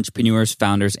 million entrepreneurs,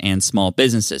 founders, and small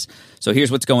businesses. So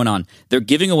here's what's going on. They're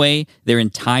giving away their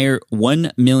entire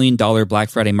 $1 million Black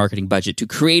Friday marketing budget to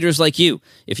creators like you.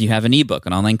 If you have an ebook,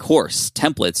 an online course,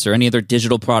 templates, or any other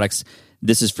digital products,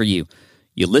 this is for you.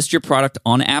 You list your product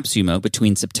on AppSumo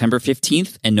between September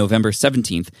 15th and November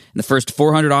 17th. And the first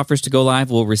 400 offers to go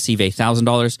live will receive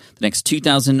 $1,000. The next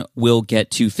 2,000 will get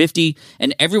 $250.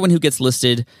 And everyone who gets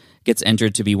listed gets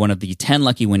entered to be one of the 10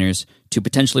 lucky winners to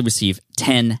potentially receive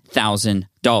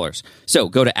 $10,000. So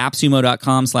go to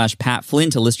appsumo.com/Pat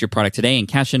Flynn to list your product today and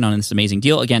cash in on this amazing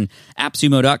deal. Again,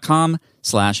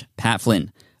 appsumo.com/Pat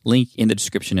Flynn. Link in the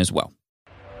description as well.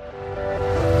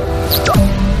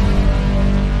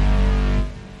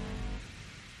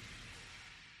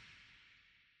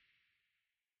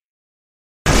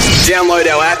 Download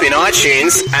our app in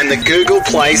iTunes and the Google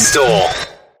Play Store.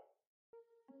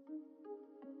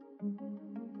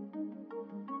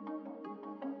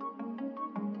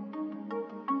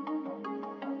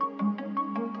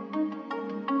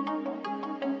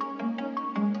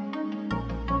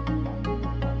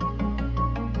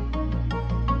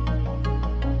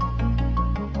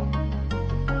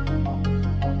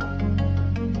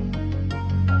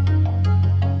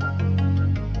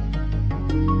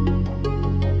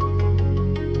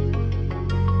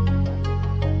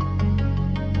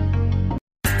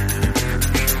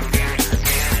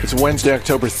 It's Wednesday,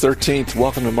 October 13th.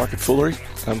 Welcome to Market Foolery.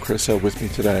 I'm Chris Hill. With me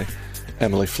today,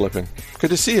 Emily Flippen. Good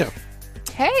to see you.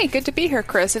 Hey, good to be here,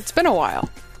 Chris. It's been a while.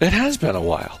 It has been a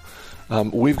while.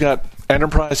 We've got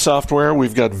enterprise software.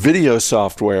 We've got video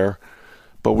software.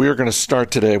 But we are going to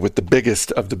start today with the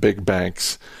biggest of the big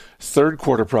banks. Third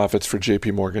quarter profits for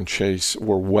JP Morgan Chase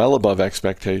were well above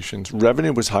expectations.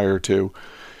 Revenue was higher too.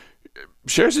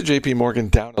 Shares of JP Morgan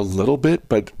down a little bit,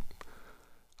 but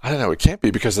I don't know. It can't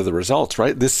be because of the results,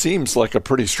 right? This seems like a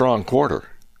pretty strong quarter.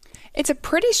 It's a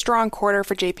pretty strong quarter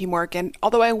for JP Morgan,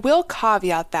 although I will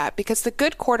caveat that because the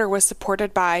good quarter was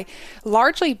supported by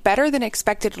largely better than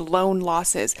expected loan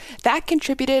losses. That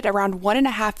contributed around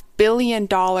 $1.5 billion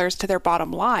to their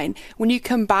bottom line. When you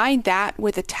combine that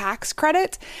with a tax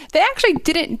credit, they actually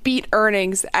didn't beat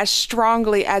earnings as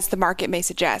strongly as the market may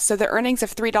suggest. So the earnings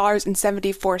of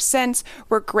 $3.74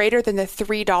 were greater than the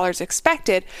 $3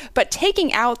 expected, but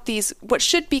taking out these what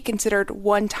should be considered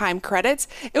one-time credits,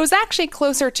 it was actually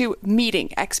closer to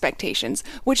meeting expectations,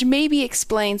 which maybe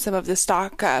explains some of the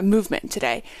stock movement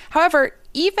today. However,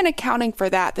 even accounting for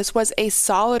that, this was a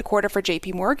solid quarter for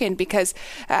JP Morgan because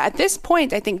at this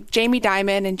point, I think Jamie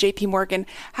Dimon and JP Morgan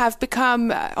have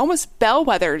become almost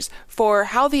bellwethers for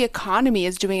how the economy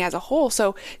is doing as a whole.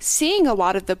 So seeing a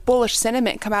lot of the bullish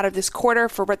sentiment come out of this quarter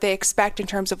for what they expect in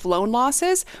terms of loan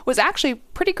losses was actually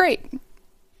pretty great.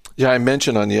 Yeah, I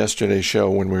mentioned on yesterday's show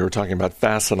when we were talking about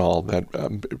Fastenal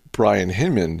that Brian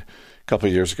Hinman a couple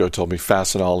of years ago told me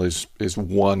Fastenal is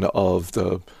one of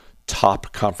the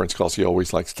top conference calls he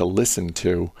always likes to listen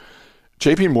to.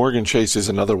 JP Morgan Chase is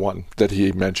another one that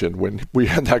he mentioned when we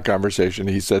had that conversation.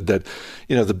 He said that,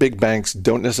 the big banks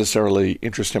don't necessarily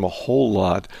interest him a whole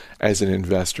lot as an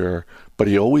investor, but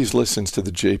he always listens to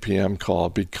the JPM call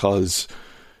because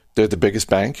they're the biggest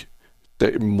bank.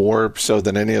 More so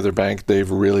than any other bank, they've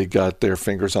really got their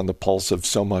fingers on the pulse of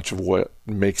so much of what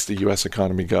makes the U.S.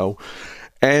 economy go.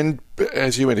 And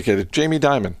as you indicated, Jamie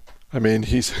Dimon. I mean,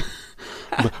 he's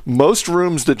most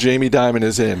rooms that Jamie Dimon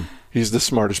is in, he's the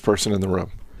smartest person in the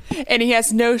room. And he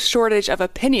has no shortage of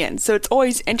opinions. So it's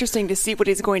always interesting to see what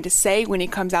he's going to say when he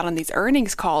comes out on these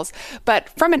earnings calls. But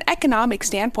from an economic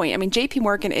standpoint, I mean, JP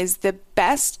Morgan is the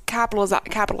best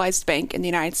capitalized bank in the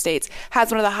United States,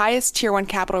 has one of the highest tier 1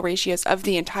 capital ratios of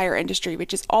the entire industry,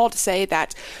 which is all to say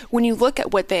that when you look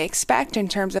at what they expect in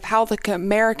terms of how the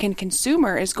American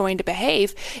consumer is going to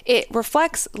behave, it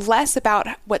reflects less about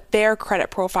what their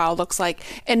credit profile looks like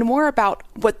and more about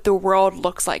what the world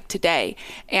looks like today.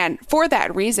 And for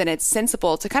that reason, it's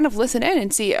sensible to kind of listen in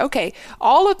and see, okay,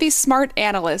 all of these smart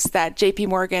analysts that JP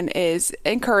Morgan is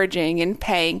encouraging and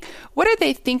paying, what are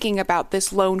they thinking about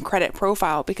this loan credit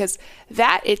profile? Because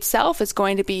that itself is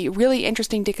going to be really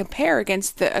interesting to compare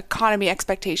against the economy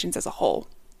expectations as a whole.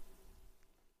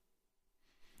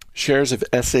 Shares of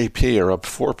SAP are up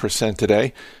 4%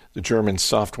 today. The German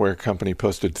software company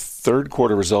posted third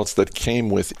quarter results that came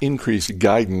with increased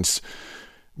guidance,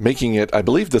 making it, I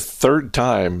believe, the third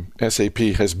time SAP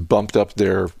has bumped up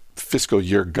their fiscal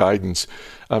year guidance.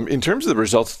 In terms of the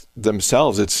results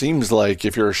themselves, it seems like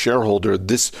if you're a shareholder,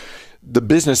 the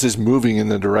business is moving in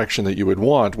the direction that you would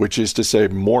want, which is to say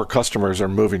more customers are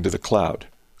moving to the cloud.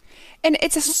 And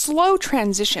it's a slow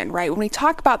transition, right? When we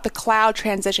talk about the cloud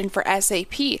transition for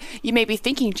SAP, you may be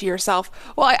thinking to yourself,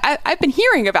 well, I've been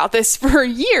hearing about this for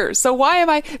years, so why am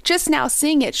I just now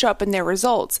seeing it show up in their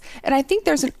results? And I think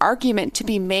there's an argument to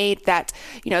be made that,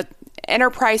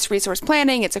 enterprise resource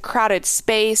planning, it's a crowded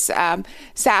space.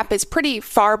 SAP is pretty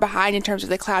far behind in terms of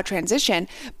the cloud transition,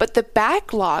 but the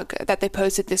backlog that they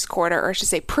posted this quarter, or I should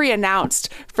say pre-announced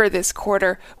for this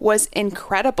quarter, was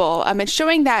incredible. It's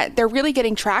showing that they're really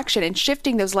getting traction and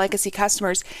shifting those legacy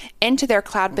customers into their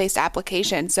cloud-based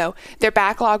application. So their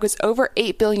backlog was over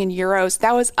 8 billion euros.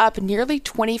 That was up nearly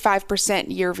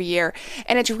 25% year over year.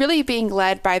 And it's really being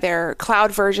led by their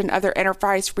cloud version of their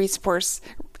enterprise resource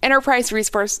enterprise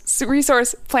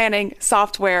resource planning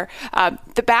software.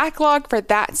 The backlog for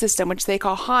that system, which they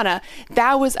call HANA,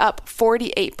 that was up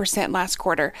 48% last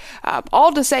quarter.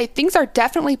 All to say, things are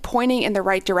definitely pointing in the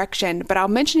right direction, but I'll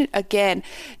mention it again.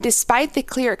 Despite the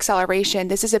clear acceleration,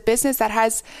 this is a business that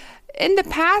has, in the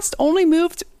past, only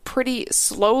moved pretty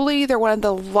slowly. They're one of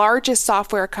the largest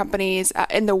software companies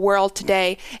in the world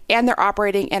today, and they're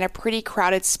operating in a pretty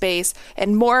crowded space.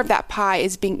 And more of that pie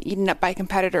is being eaten up by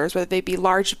competitors, whether they be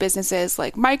large businesses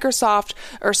like Microsoft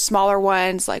or smaller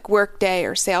ones like Workday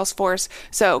or Salesforce.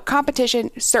 So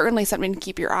competition is certainly something to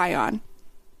keep your eye on.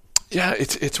 Yeah,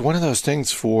 it's one of those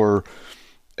things for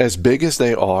as big as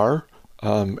they are.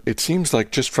 It seems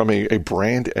like just from a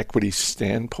brand equity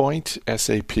standpoint,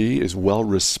 SAP is well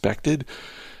respected.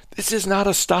 This is not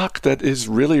a stock that is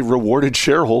really rewarded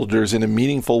shareholders in a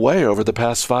meaningful way over the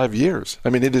past 5 years. I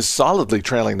mean, it is solidly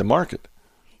trailing the market.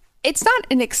 It's not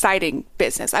an exciting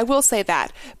business, I will say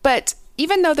that. But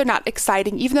even though they're not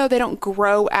exciting, even though they don't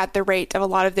grow at the rate of a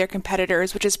lot of their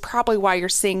competitors, which is probably why you're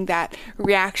seeing that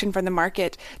reaction from the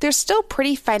market, they're still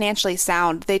pretty financially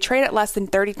sound. They trade at less than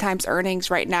 30 times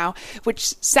earnings right now,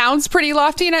 which sounds pretty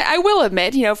lofty. And I will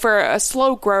admit, for a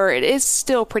slow grower, it is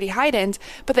still pretty heightened,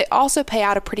 but they also pay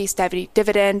out a pretty steady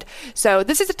dividend. So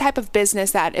this is the type of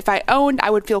business that if I owned, I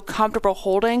would feel comfortable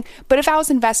holding. But if I was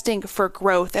investing for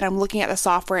growth and I'm looking at the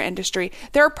software industry,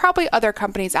 there are probably other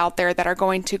companies out there that are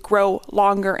going to grow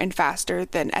longer and faster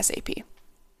than SAP.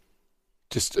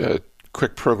 Just a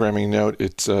quick programming note.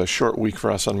 It's a short week for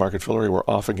us on Market Foolery. We're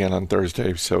off again on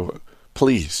Thursday. So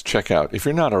please check out, if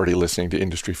you're not already listening to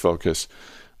Industry Focus,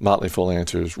 Motley Fool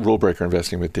Answers, Rule Breaker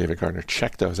Investing with David Gardner,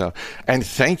 check those out. And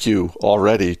thank you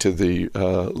already to the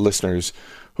listeners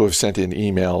who have sent in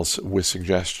emails with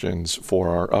suggestions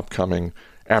for our upcoming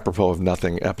Apropos of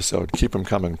Nothing episode. Keep them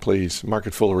coming, please.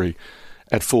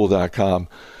 marketfoolery@fool.com.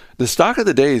 The stock of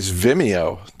the day is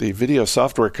Vimeo. The video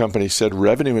software company said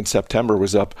revenue in September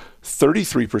was up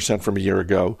 33% from a year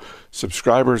ago.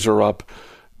 Subscribers are up.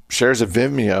 Shares of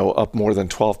Vimeo up more than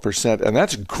 12%. And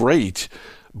that's great.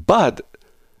 But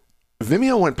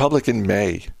Vimeo went public in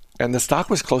May, and the stock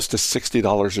was close to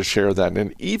 $60 a share then.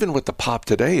 And even with the pop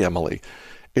today, Emily,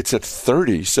 it's at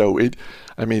 30. So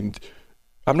I'm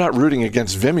not rooting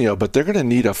against Vimeo, but they're going to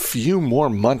need a few more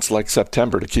months like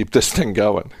September to keep this thing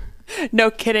going.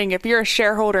 No kidding. If you're a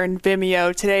shareholder in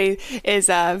Vimeo, today is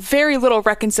very little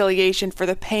reconciliation for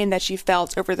the pain that you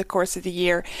felt over the course of the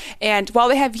year. And while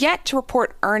they have yet to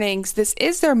report earnings, this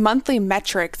is their monthly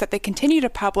metrics that they continue to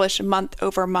publish month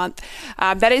over month.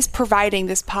 That is providing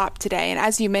this pop today. And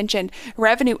as you mentioned,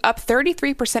 revenue up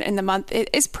 33% in the month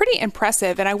is pretty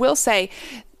impressive. And I will say,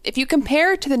 if you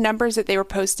compare to the numbers that they were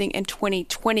posting in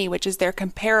 2020, which is their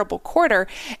comparable quarter,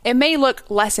 it may look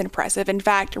less impressive. In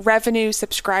fact, revenue,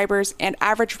 subscribers, and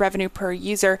average revenue per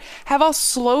user have all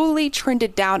slowly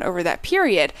trended down over that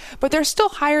period, but they're still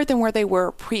higher than where they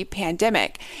were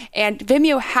pre-pandemic. And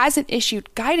Vimeo hasn't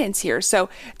issued guidance here, so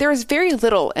there is very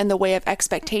little in the way of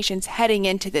expectations heading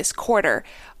into this quarter.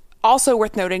 Also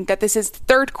worth noting that this is the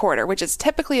third quarter, which is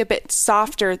typically a bit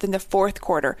softer than the fourth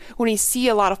quarter, when we see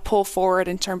a lot of pull forward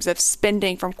in terms of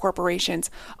spending from corporations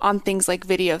on things like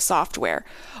video software.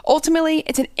 Ultimately,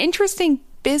 it's an interesting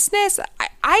business.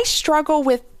 I struggle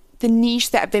with the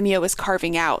niche that Vimeo is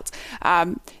carving out.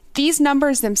 These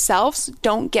numbers themselves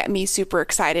don't get me super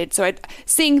excited. So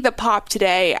seeing the pop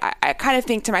today, I kind of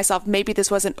think to myself, maybe this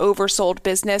was an oversold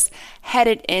business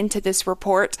headed into this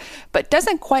report, but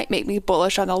doesn't quite make me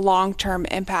bullish on the long-term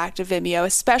impact of Vimeo,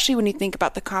 especially when you think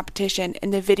about the competition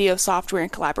in the video software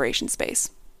and collaboration space.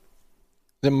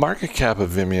 The market cap of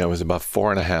Vimeo is about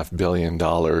 $4.5 billion.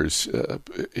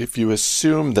 If you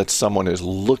assume that someone is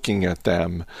looking at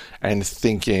them and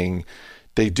thinking,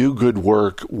 they do good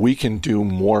work, we can do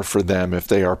more for them if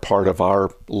they are part of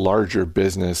our larger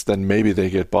business, then maybe they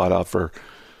get bought out for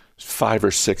 $5 or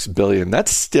 $6 billion.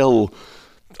 That's still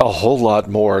a whole lot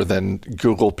more than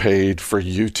Google paid for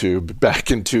YouTube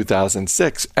back in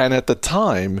 2006. And at the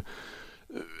time,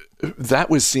 that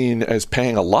was seen as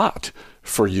paying a lot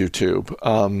for YouTube.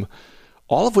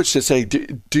 All of which to say,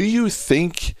 do you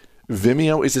think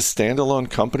Vimeo is a standalone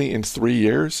company in 3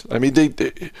 years? I mean,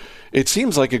 it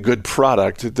seems like a good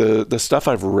product. The stuff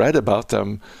I've read about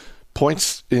them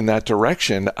points in that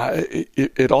direction.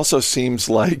 It also seems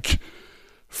like,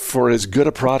 for as good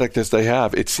a product as they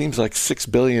have, it seems like $6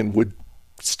 billion would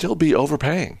still be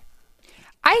overpaying.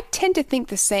 I tend to think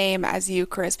the same as you,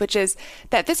 Chris, which is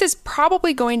that this is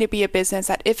probably going to be a business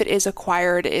that, if it is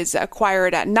acquired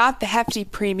at not the hefty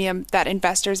premium that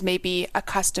investors may be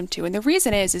accustomed to. And the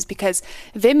reason is because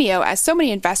Vimeo, as so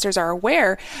many investors are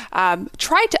aware,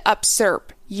 tried to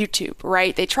usurp YouTube,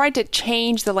 right? They tried to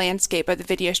change the landscape of the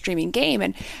video streaming game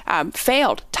and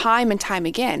failed time and time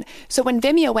again. So when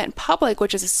Vimeo went public,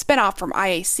 which is a spinoff from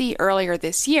IAC earlier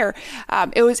this year,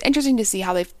 it was interesting to see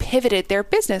how they've pivoted their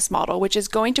business model, which is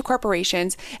going to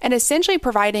corporations and essentially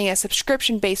providing a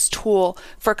subscription-based tool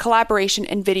for collaboration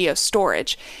and video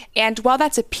storage. And while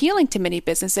that's appealing to many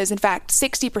businesses, in fact,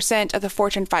 60% of the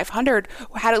Fortune 500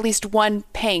 had at least one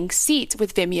paying seat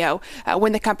with Vimeo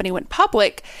when the company went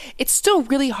public, it's still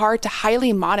really hard to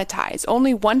highly monetize.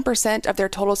 Only 1% of their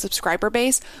total subscriber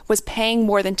base was paying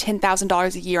more than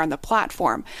 $10,000 a year on the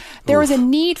platform. There was a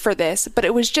need for this, but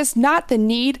it was just not the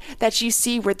need that you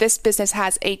see where this business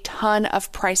has a ton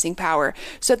of pricing power.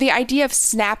 So the idea of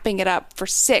snapping it up for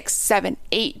 $6, $7,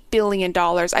 $8 billion,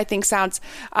 I think sounds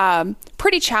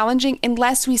pretty challenging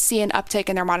unless we see an uptick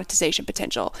in their monetization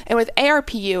potential. And with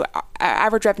ARPU,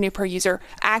 average revenue per user,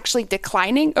 actually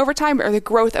declining over time, or the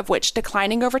growth of which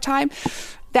declining over time,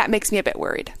 that makes me a bit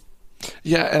worried.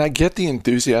 Yeah, and I get the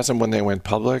enthusiasm when they went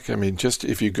public. I mean, just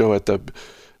if you go at the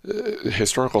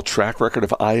historical track record of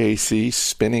IAC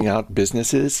spinning out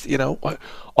businesses,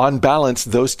 on balance,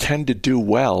 those tend to do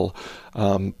well.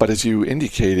 But as you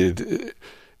indicated,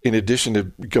 in addition to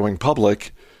going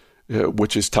public,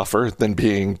 which is tougher than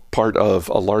being part of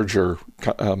a larger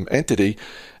entity,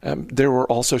 they were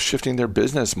also shifting their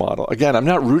business model. Again, I'm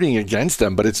not rooting against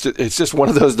them, but it's just one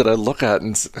of those that I look at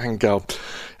and go,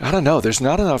 I don't know. There's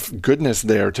not enough goodness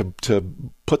there to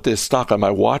put this stock on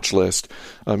my watch list,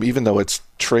 even though it's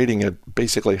trading at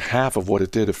basically half of what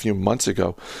it did a few months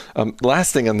ago.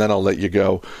 Last thing, and then I'll let you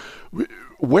go.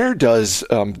 Where does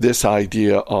this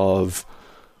idea of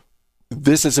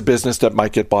this is a business that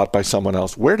might get bought by someone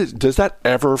else, where does that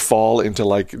ever fall into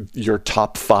like your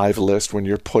top 5 list when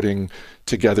you're putting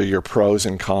together your pros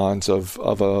and cons of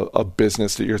a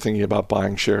business that you're thinking about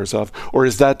buying shares of? Or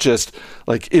is that just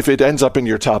like, if it ends up in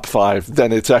your top 5,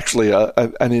 then it's actually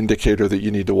an indicator that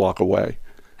you need to walk away?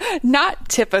 Not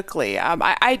typically.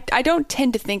 I don't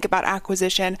tend to think about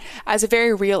acquisition as a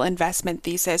very real investment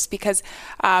thesis because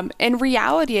in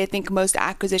reality, I think most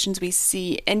acquisitions we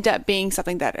see end up being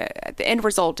something that the end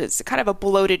result is kind of a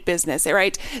bloated business,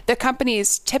 right? The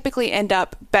companies typically end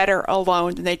up better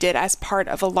alone than they did as part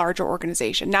of a larger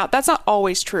organization. Now, that's not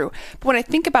always true. But when I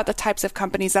think about the types of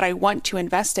companies that I want to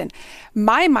invest in,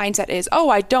 my mindset is,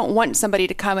 I don't want somebody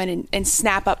to come in and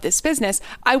snap up this business.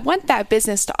 I want that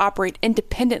business to operate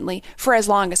independently for as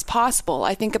long as possible.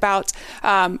 I think about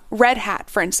Red Hat,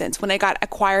 for instance, when they got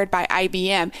acquired by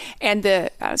IBM, and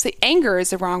say anger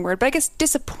is the wrong word, but I guess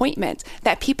disappointment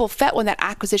that people felt when that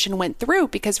acquisition went through,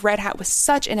 because Red Hat was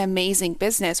such an amazing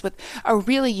business with a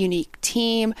really unique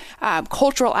team,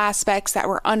 cultural aspects that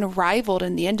were unrivaled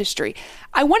in the industry.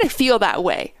 I want to feel that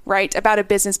way, right, about a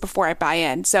business before I buy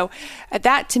in. So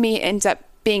that to me ends up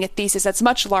being a thesis that's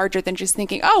much larger than just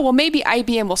thinking, maybe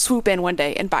IBM will swoop in one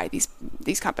day and buy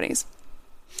these companies.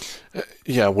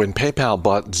 Yeah, when PayPal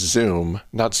bought Zoom,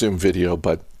 not Zoom Video,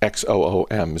 but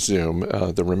XOOM, Zoom,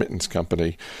 the remittance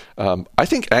company, I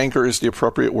think anger is the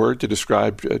appropriate word to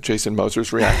describe Jason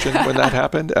Moser's reaction when that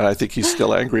happened, and I think he's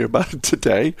still angry about it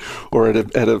today, or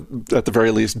at the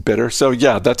very least bitter. So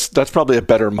yeah, that's probably a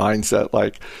better mindset.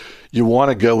 Like, you want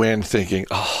to go in thinking,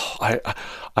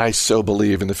 I so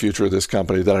believe in the future of this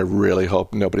company that I really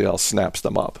hope nobody else snaps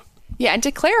them up. Yeah, and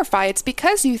to clarify, it's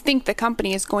because you think the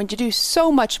company is going to do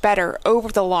so much better over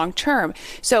the long term.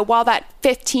 So while that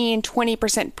 15,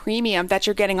 20% premium that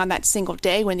you're getting on that single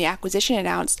day when the acquisition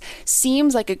announced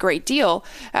seems like a great deal,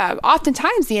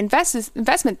 oftentimes the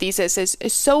investment thesis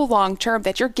is so long term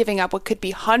that you're giving up what could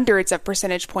be hundreds of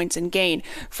percentage points in gain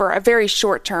for a very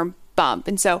short term bump.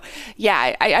 And so,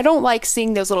 yeah, I don't like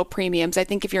seeing those little premiums. I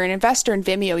think if you're an investor in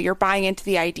Vimeo, you're buying into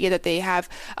the idea that they have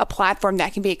a platform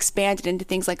that can be expanded into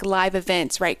things like live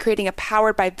events, right? Creating a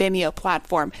powered by Vimeo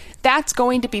platform. That's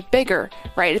going to be bigger,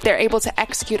 right? If they're able to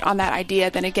execute on that idea,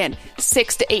 then again,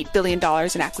 $6 to $8 billion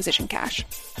in acquisition cash.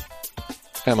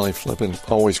 Emily Flippen,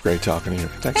 always great talking to you.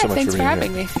 Thanks so much for being here.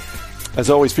 Thanks for having me. As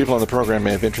always, people on the program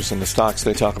may have interest in the stocks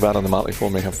they talk about on The Motley Fool,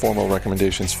 may have formal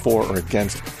recommendations for or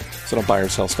against, so don't buy or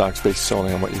sell stocks based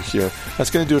solely on what you hear. That's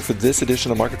going to do it for this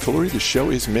edition of Market Foolery. The show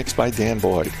is mixed by Dan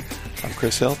Boyd. I'm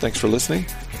Chris Hill. Thanks for listening.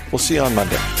 We'll see you on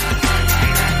Monday.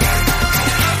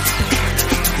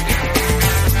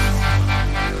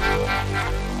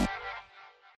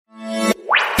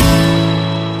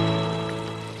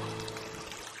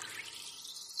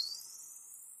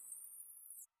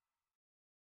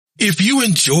 If you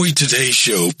enjoyed today's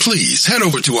show, please head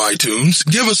over to iTunes,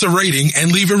 give us a rating,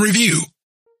 and leave a review.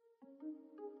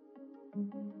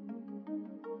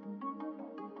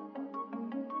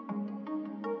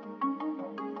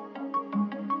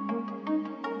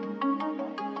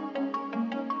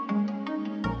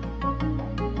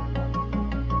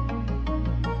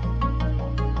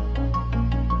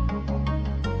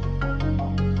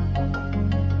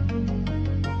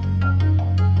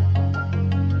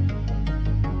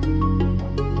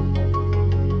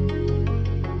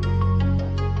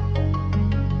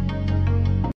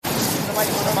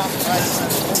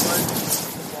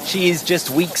 She is just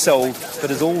weeks old, but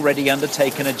has already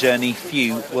undertaken a journey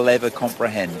few will ever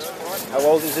comprehend. How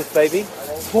old is this baby?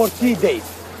 40 days.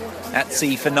 At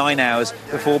sea for 9 hours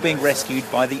before being rescued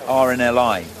by the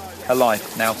RNLI. Her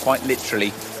life now quite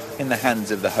literally in the hands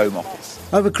of the Home Office.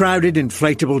 Overcrowded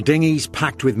inflatable dinghies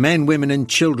packed with men, women and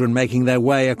children making their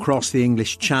way across the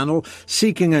English Channel,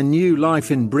 seeking a new life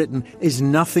in Britain is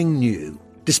nothing new.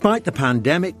 Despite the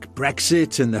pandemic,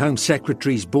 Brexit and the Home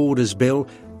Secretary's Borders Bill,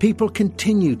 people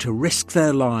continue to risk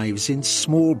their lives in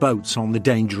small boats on the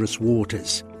dangerous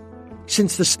waters.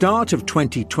 Since the start of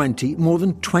 2020, more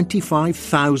than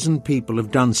 25,000 people have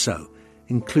done so,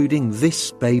 including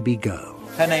this baby girl.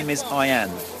 Her name is Ayan,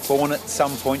 born at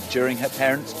some point during her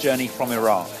parents' journey from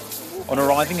Iraq. On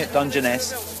arriving at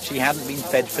Dungeness, she hadn't been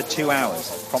fed for 2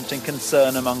 hours, prompting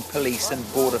concern among police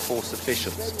and Border Force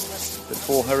officials. But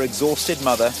for her exhausted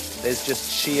mother, there's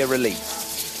just sheer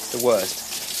relief. The worst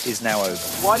is now over.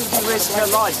 Why did you risk her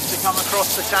life to come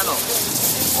across the channel?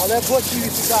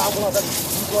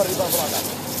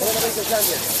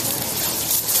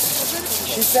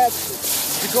 She said,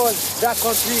 because that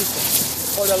country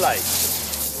is for the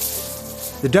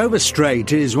life. The Dover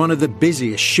Strait is one of the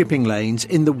busiest shipping lanes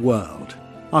in the world.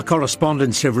 Our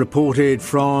correspondents have reported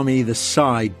from either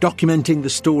side, documenting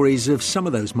the stories of some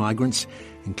of those migrants,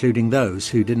 including those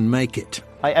who didn't make it.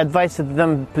 I advised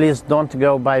them, please don't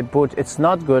go by boat. It's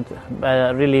not good,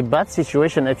 really bad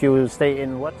situation if you stay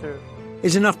in water.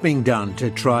 Is enough being done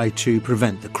to try to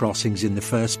prevent the crossings in the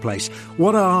first place?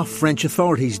 What are French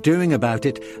authorities doing about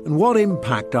it, and what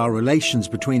impact are relations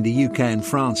between the UK and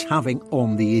France having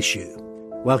on the issue?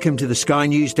 Welcome to the Sky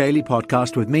News Daily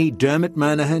Podcast with me, Dermot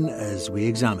Murnaghan, as we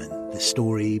examine the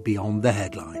story beyond the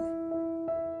headline.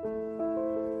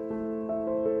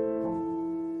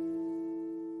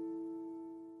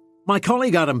 My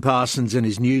colleague Adam Parsons and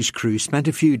his news crew spent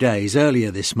a few days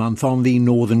earlier this month on the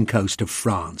northern coast of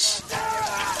France.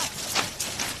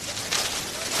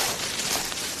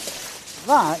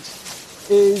 That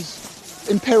is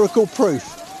empirical proof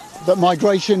that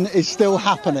migration is still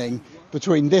happening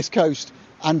between this coast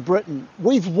and Britain.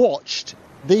 We've watched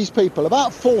these people,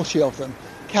 about 40 of them,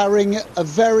 carrying a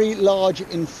very large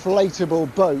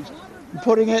inflatable boat,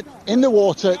 putting it in the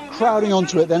water, crowding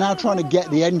onto it. They're now trying to get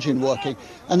the engine working.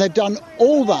 And they've done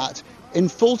all that in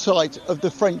full sight of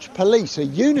the French police, a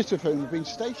unit of whom have been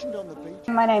stationed on the beach.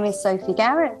 My name is Sophie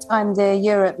Garrett. I'm the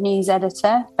Europe News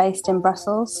editor based in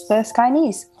Brussels for Sky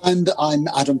News. And I'm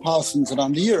Adam Parsons, and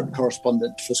I'm the Europe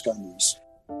correspondent for Sky News.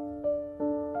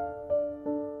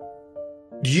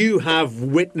 You have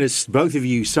witnessed, both of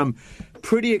you, some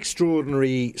pretty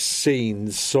extraordinary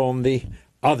scenes on the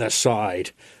other side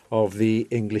of the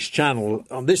English Channel.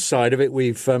 On this side of it,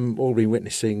 we've all been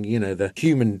witnessing, the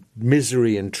human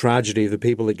misery and tragedy of the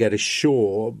people that get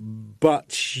ashore.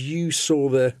 But you saw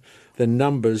the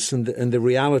numbers and the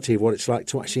reality of what it's like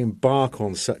to actually embark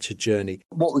on such a journey.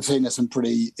 What we've seen are some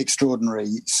pretty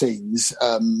extraordinary scenes.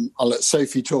 I'll let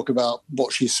Sophie talk about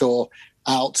what she saw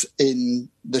out in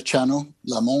the Channel,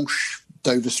 La Manche,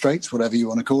 Dover Straits, whatever you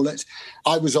want to call it.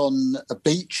 I was on a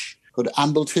beach called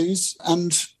Ambleteuse,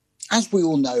 and as we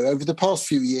all know, over the past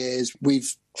few years,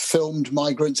 we've filmed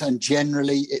migrants, and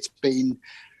generally it's been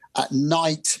at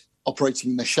night,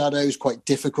 operating in the shadows, quite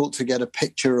difficult to get a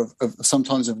picture of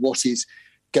sometimes of what is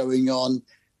going on.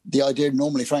 The idea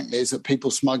normally, frankly, is that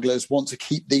people smugglers want to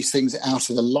keep these things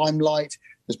out of the limelight.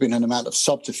 There's been an amount of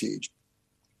subterfuge.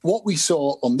 What we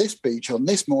saw on this beach on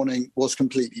this morning was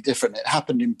completely different. It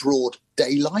happened in broad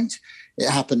daylight. It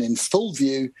happened in full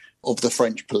view of the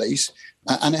French police,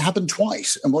 and it happened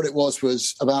twice. And what it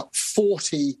was about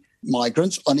 40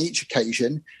 migrants on each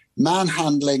occasion,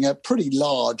 manhandling a pretty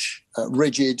large,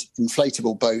 rigid,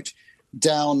 inflatable boat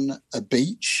down a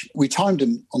beach. We timed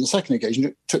them on the second occasion.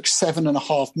 It took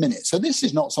 7.5 minutes. So this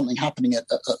is not something happening at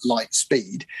light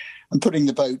speed. And putting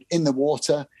the boat in the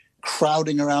water,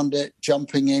 crowding around it,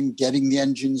 jumping in, getting the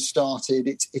engines started.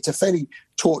 It's a fairly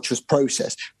torturous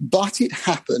process, but it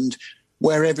happened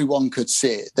where everyone could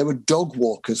see it. There were dog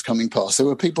walkers coming past. There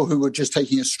were people who were just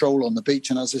taking a stroll on the beach.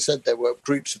 And as I said, there were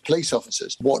groups of police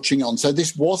officers watching on. So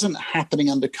this wasn't happening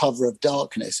under cover of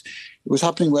darkness. It was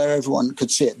happening where everyone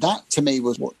could see it. That, to me,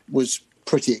 was what was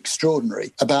pretty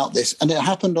extraordinary about this. And it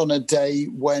happened on a day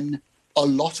when a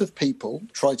lot of people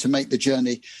tried to make the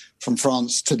journey from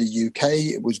France to the UK.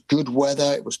 It was good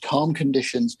weather. It was calm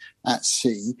conditions at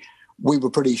sea. We were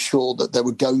pretty sure that there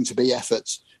were going to be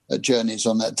efforts at journeys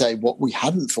on that day. What we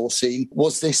hadn't foreseen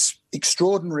was this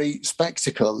extraordinary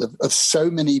spectacle of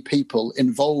so many people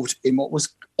involved in what was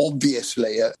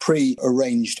obviously a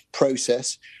pre-arranged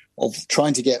process of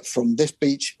trying to get from this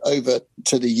beach over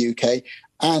to the UK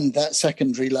and that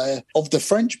secondary layer of the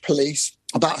French police,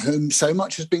 about whom so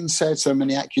much has been said, so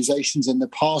many accusations in the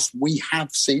past. We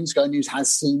have seen, Sky News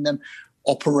has seen them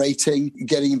operating,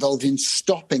 getting involved in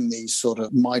stopping these sort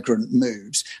of migrant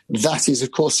moves. That is,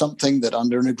 of course, something that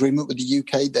under an agreement with the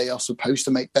UK, they are supposed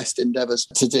to make best endeavours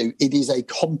to do. It is a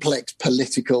complex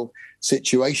political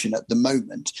situation at the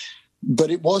moment. But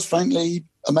it was, frankly,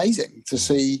 amazing to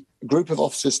see a group of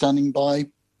officers standing by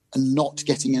and not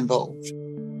getting involved.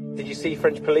 Did you see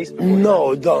French police?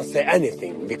 No, don't say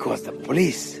anything, because the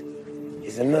police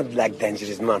is not like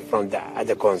dangerous man from the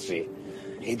other country.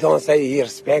 He don't say he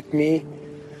respect me.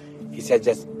 He said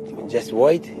just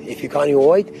wait. If you can't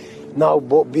wait, now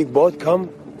big boat come,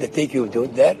 they take you to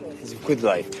there. It's a good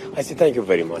life. I said thank you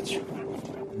very much.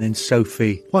 And then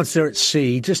Sophie, once they're at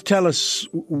sea, just tell us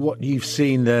what you've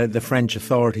seen the French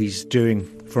authorities doing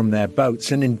from their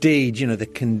boats, and indeed, you know, the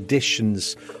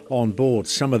conditions on board,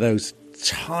 some of those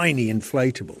tiny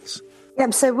inflatables.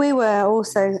 Yep, so we were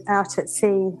also out at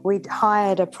sea. We'd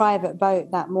hired a private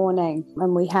boat that morning,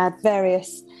 and we had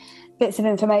various bits of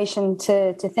information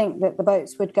to think that the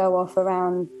boats would go off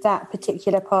around that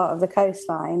particular part of the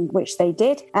coastline, which they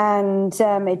did. And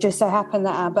it just so happened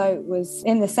that our boat was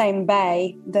in the same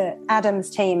bay that Adam's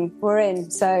team were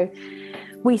in. So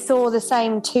we saw the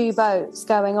same two boats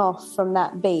going off from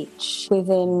that beach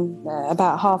within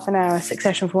about half an hour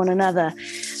succession from one another.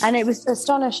 And it was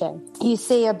astonishing. You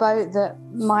see a boat that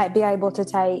might be able to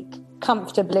take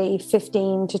comfortably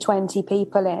 15 to 20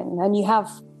 people in, and you have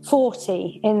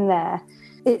 40 in there.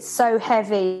 It's so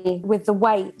heavy with the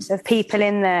weight of people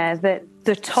in there that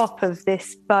the top of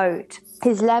this boat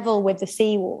is level with the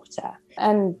seawater.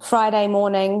 And Friday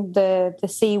morning, the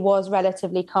sea was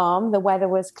relatively calm. The weather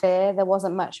was clear. There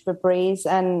wasn't much of a breeze.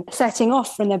 And setting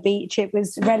off from the beach, it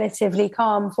was relatively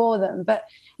calm for them. But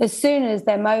as soon as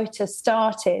their motor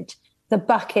started, the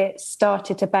buckets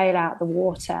started to bail out the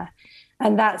water.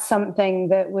 And that's something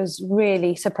that was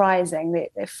really surprising.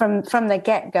 From the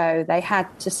get-go, they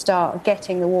had to start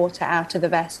getting the water out of the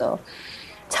vessel.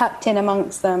 Tucked in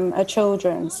amongst them are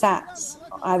children sat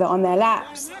either on their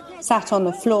laps, sat on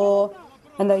the floor,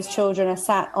 and those children are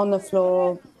sat on the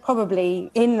floor,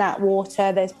 probably in that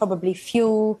water. There's probably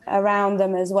fuel around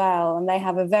them as well, and they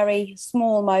have a very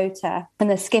small motor.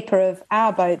 And the skipper of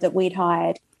our boat that we'd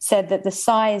hired said that the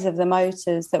size of the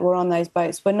motors that were on those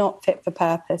boats were not fit for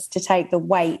purpose to take the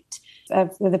weight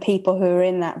of the people who were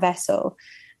in that vessel.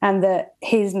 And that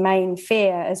his main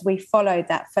fear as we followed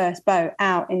that first boat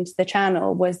out into the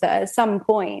channel was that at some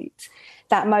point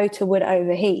that motor would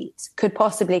overheat, could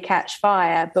possibly catch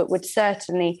fire, but would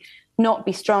certainly not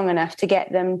be strong enough to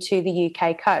get them to the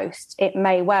UK coast. It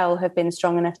may well have been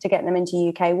strong enough to get them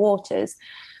into UK waters,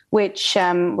 which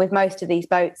with most of these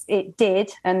boats, it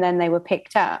did, and then they were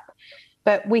picked up.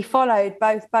 But we followed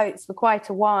both boats for quite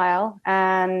a while,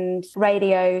 and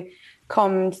radio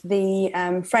commed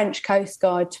the French Coast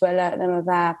Guard to alert them of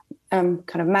our kind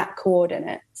of map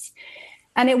coordinates.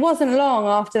 And it wasn't long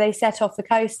after they set off the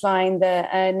coastline that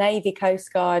a Navy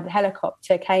Coast Guard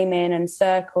helicopter came in and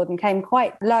circled and came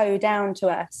quite low down to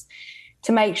us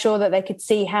to make sure that they could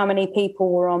see how many people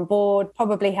were on board,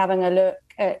 probably having a look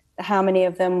at how many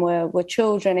of them were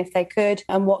children, if they could,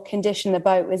 and what condition the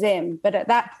boat was in. But at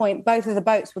that point, both of the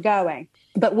boats were going.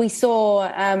 But we saw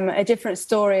a different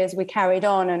story as we carried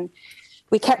on, and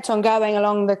we kept on going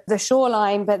along the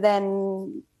shoreline, but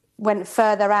then went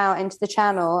further out into the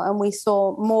channel, and we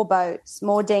saw more boats,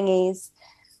 more dinghies,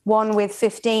 one with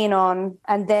 15 on.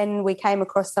 And then we came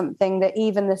across something that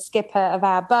even the skipper of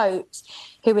our boat,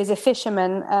 who is a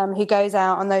fisherman who goes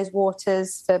out on those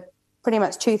waters for pretty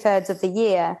much 2/3 of the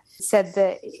year, said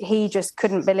that he just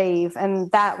couldn't believe. And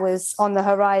that was on the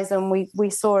horizon. We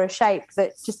saw a shape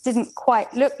that just didn't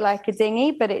quite look like a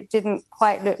dinghy, but it didn't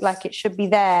quite look like it should be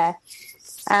there.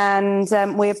 And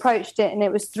we approached it, and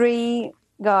it was 3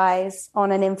 guys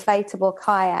on an inflatable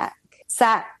kayak,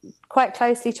 sat quite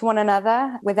closely to one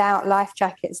another without life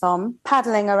jackets on,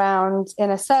 paddling around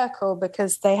in a circle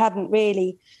because they hadn't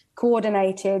really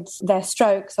coordinated their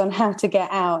strokes on how to get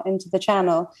out into the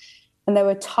channel. And they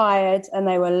were tired and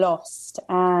they were lost.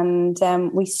 And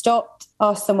we stopped,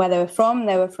 asked them where they were from.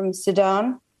 They were from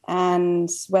Sudan, and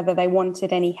whether they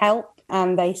wanted any help.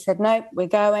 And they said, nope, we're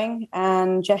going,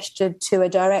 and gestured to a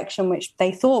direction which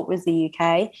they thought was the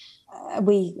UK.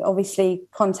 We obviously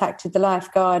contacted the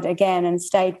lifeguard again and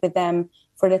stayed with them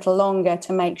for a little longer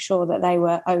to make sure that they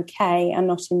were okay and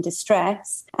not in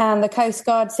distress. And the Coast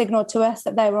Guard signalled to us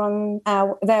that they were on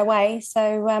their way.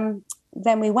 So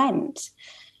then we went.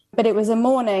 But it was a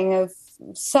morning of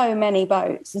so many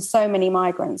boats and so many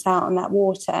migrants out on that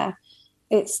water.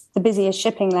 It's the busiest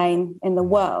shipping lane in the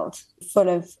world, full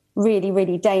of really,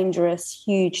 really dangerous,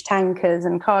 huge tankers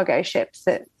and cargo ships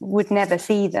that would never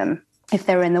see them if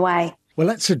they were in the way. Well,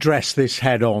 let's address this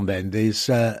head on then. There's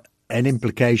an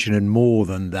implication, and more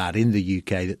than that, in the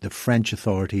UK, that the French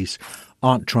authorities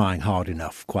aren't trying hard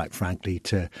enough, quite frankly,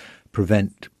 to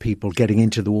prevent people getting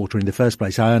into the water in the first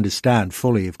place. I understand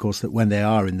fully, of course, that when they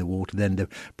are in the water, then the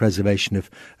preservation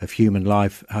of human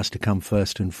life has to come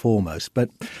first and foremost. But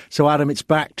so, Adam, it's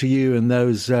back to you and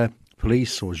those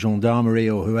police or gendarmerie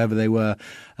or whoever they were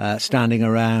standing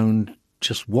around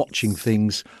just watching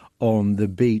things on the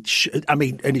beach. I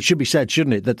mean, and it should be said,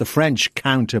 shouldn't it, that the French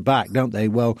counter back, don't they?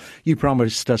 Well, you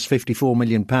promised us £54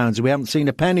 million and we haven't seen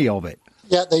a penny of it.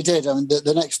 Yeah, they did. I mean,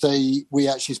 the next day we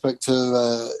actually spoke to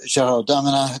Gérald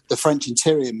Darmanin, the French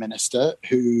Interior Minister,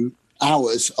 who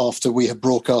hours after we had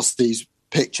broadcast these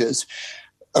pictures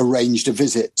arranged a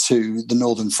visit to the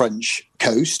northern French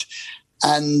coast.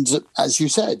 And as you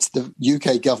said, the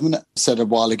UK government said a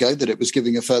while ago that it was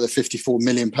giving a further £54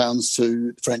 million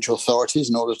to French authorities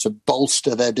in order to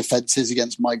bolster their defences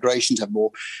against migration, to have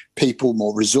more people,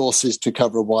 more resources to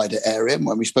cover a wider area. And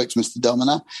when we spoke to Mr.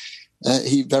 Darmanin,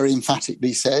 he very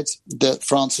emphatically said that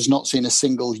France has not seen a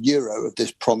single euro of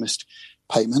this promised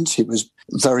payment. He was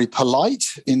very polite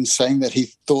in saying that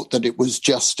he thought that it was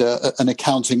just an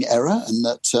accounting error and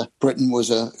that Britain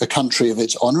was a country of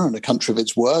its honour and a country of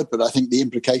its word. But I think the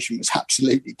implication was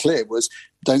absolutely clear, was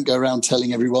don't go around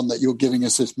telling everyone that you're giving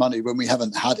us this money when we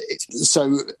haven't had it.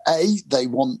 So, they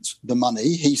want the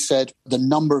money. He said the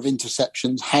number of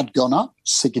interceptions had gone up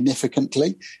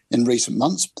significantly in recent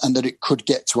months and that it could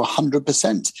get to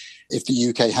 100% if the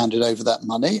UK handed over that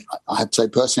money. I have to say,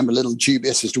 personally, I'm a little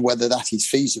dubious as to whether that is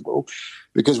feasible,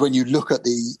 because when you look at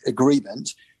the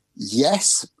agreement,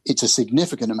 yes, it's a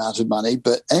significant amount of money,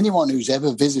 but anyone who's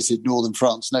ever visited northern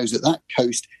France knows that that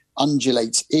coast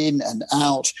undulates in and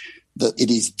out, that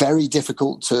it is very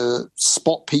difficult to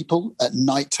spot people at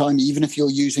night time, even if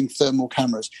you're using thermal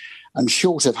cameras. And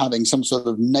short of having some sort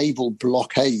of naval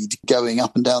blockade going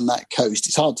up and down that coast,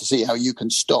 it's hard to see how you can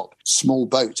stop small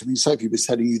boats. I mean, Sophie was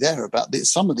telling you there about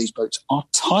this. Some of these boats are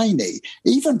tiny.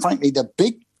 Even, frankly, the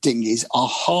big dinghies are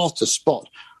hard to spot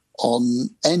on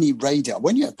any radar.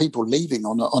 When you have people leaving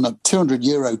on a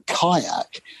 €200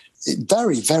 kayak, it's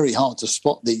very, very hard to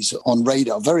spot these on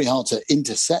radar, very hard to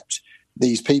intercept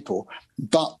these people.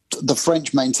 But the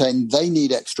French maintain they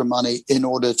need extra money in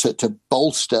order to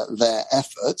bolster their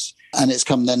efforts. And it's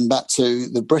come then back to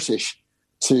the British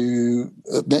to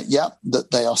admit,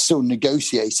 that they are still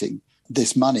negotiating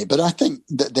this money. But I think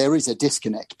that there is a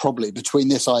disconnect probably between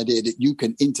this idea that you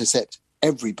can intercept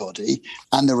everybody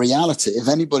and the reality of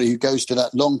anybody who goes to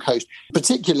that long coast.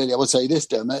 Particularly, I would say this,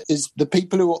 Dermot, is the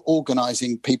people who are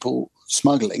organising people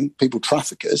smuggling, people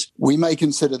traffickers. We may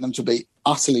consider them to be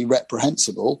utterly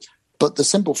reprehensible, but the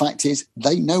simple fact is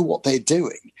they know what they're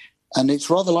doing. And it's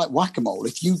rather like whack-a-mole.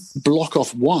 If you block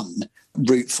off one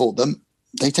route for them,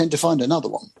 they tend to find another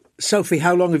one. Sophie,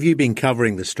 how long have you been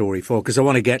covering the story for? Because I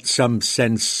want to get some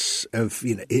sense of,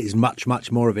 is much,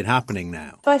 much more of it happening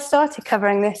now? So I started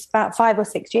covering this about 5 or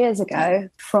 6 years ago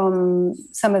from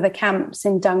some of the camps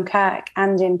in Dunkirk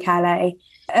and in Calais.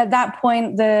 At that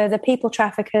point, the people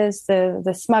traffickers,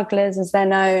 the smugglers, as they're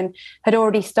known, had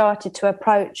already started to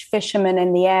approach fishermen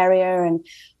in the area and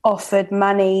offered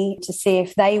money to see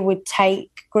if they would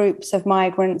take groups of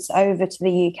migrants over to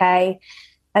the UK.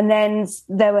 And then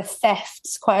there were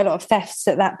thefts, quite a lot of thefts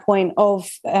at that point of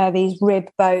these rib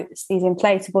boats, these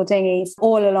inflatable dinghies,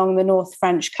 all along the North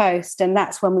French coast. And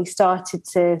that's when we started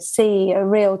to see a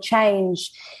real change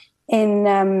in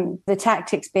the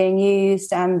tactics being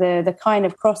used and the kind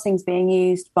of crossings being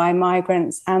used by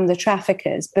migrants and the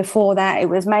traffickers. Before that, it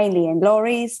was mainly in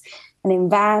lorries and in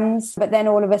vans. But then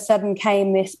all of a sudden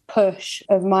came this push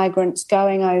of migrants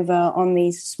going over on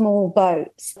these small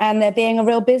boats, and there being a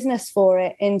real business for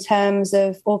it in terms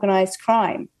of organised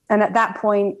crime. And at that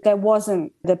point, there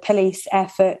wasn't the police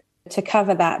effort to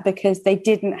cover that because they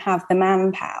didn't have the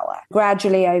manpower.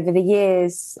 Gradually over the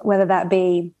years, whether that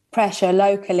be pressure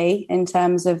locally in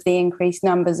terms of the increased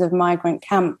numbers of migrant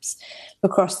camps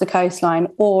across the coastline,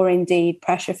 or indeed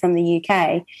pressure from the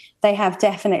UK, they have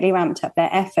definitely ramped up their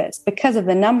efforts because of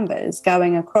the numbers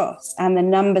going across and the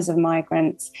numbers of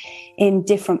migrants in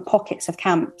different pockets of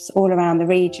camps all around the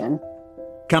region.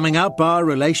 Coming up, are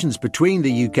relations between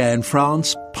the UK and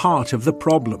France part of the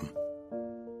problem?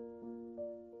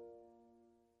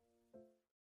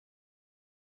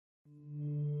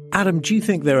 Adam, do you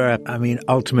think there are,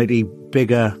 ultimately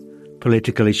bigger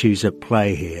political issues at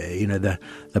play here?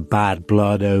 The bad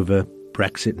blood over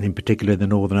Brexit, and in particular the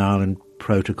Northern Ireland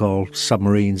Protocol,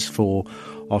 submarines for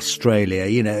Australia.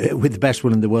 You know, with the best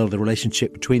will in the world, the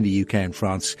relationship between the UK and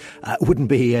France wouldn't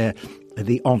be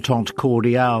the entente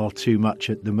cordiale too much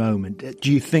at the moment.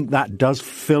 Do you think that does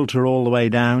filter all the way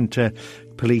down to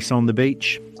police on the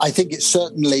beach? I think it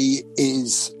certainly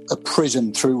is a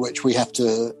prism through which we have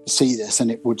to see this, and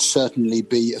it would certainly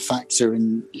be a factor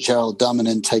in Gérald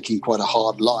Darmanin taking quite a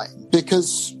hard line,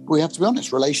 because we have to be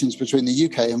honest, relations between the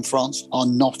UK and France are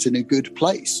not in a good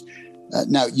place.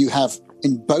 Now, you have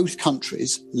in both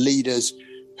countries leaders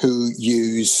who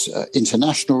use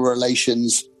international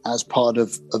relations as part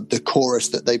of the chorus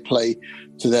that they play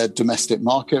to their domestic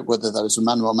market, whether that is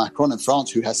Emmanuel Macron in France,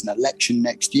 who has an election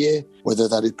next year, whether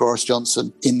that is Boris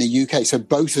Johnson in the UK. So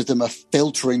both of them are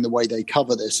filtering the way they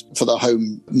cover this for the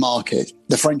home market.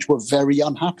 The French were very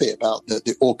unhappy about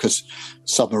the AUKUS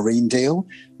submarine deal.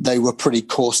 They were pretty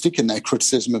caustic in their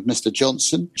criticism of Mr.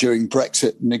 Johnson during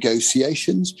Brexit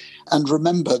negotiations. And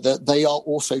remember that they are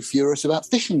also furious about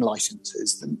fishing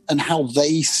licenses and how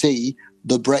they see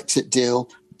the Brexit deal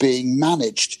being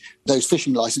managed. Those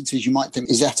fishing licenses, you might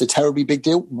think, is that a terribly big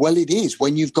deal? Well, it is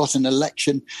when you've got an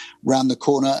election round the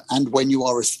corner and when you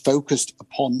are as focused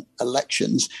upon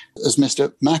elections as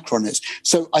Mr. Macron is.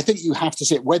 So I think you have to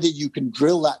see it, whether you can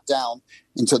drill that down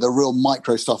into the real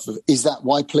micro stuff of, is that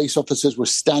why police officers were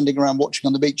standing around watching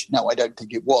on the beach? No, I don't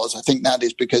think it was. I think that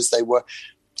is because they were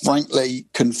frankly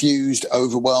confused,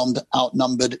 overwhelmed,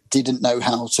 outnumbered, didn't know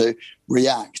how to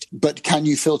react. But can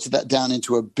you filter that down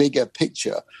into a bigger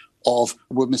picture of,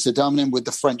 would Mr. Darmanin, would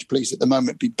the French police at the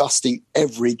moment be busting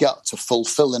every gut to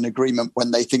fulfill an agreement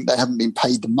when they think they haven't been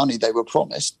paid the money they were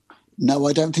promised? No,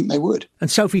 I don't think they would. And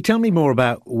Sophie, tell me more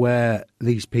about where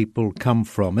these people come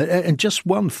from. And just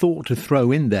one thought to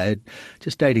throw in there,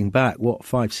 just dating back,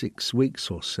 5-6 weeks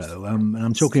or so.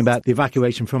 I'm talking about the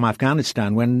evacuation from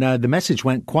Afghanistan, when the message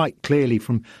went quite clearly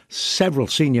from several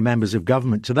senior members of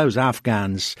government to those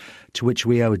Afghans to which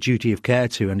we owe a duty of care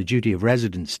to and a duty of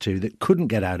residence to, that couldn't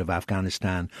get out of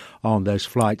Afghanistan on those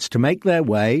flights, to make their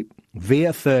way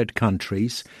via third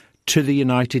countries to the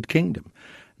United Kingdom.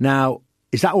 Now,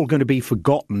 is that all going to be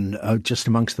forgotten just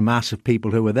amongst the mass of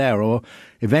people who are there? Or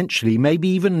eventually, maybe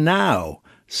even now,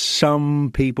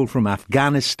 some people from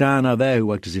Afghanistan are there who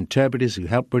worked as interpreters, who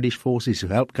help British forces, who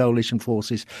help coalition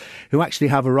forces, who actually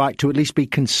have a right to at least be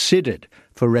considered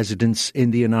for residence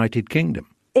in the United Kingdom?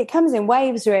 It comes in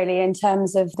waves, really, in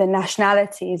terms of the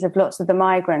nationalities of lots of the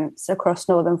migrants across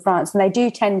northern France. And they do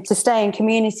tend to stay in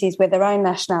communities with their own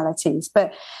nationalities.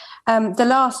 But the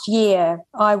last year,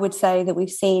 I would say that we've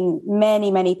seen many,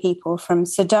 many people from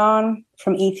Sudan,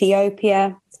 from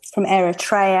Ethiopia, from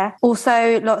Eritrea.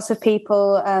 Also, lots of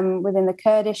people within the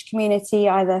Kurdish community,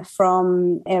 either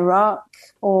from Iraq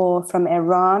or from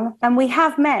Iran. And we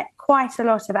have met quite a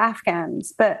lot of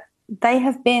Afghans, but they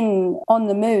have been on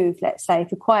the move, let's say,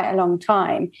 for quite a long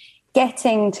time.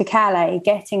 Getting to Calais,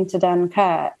 getting to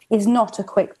Dunkirk is not a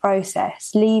quick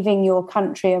process. Leaving your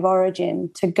country of origin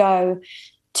to go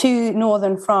to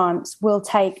northern France will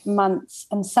take months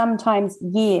and sometimes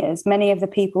years. Many of the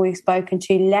people we've spoken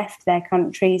to left their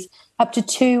countries up to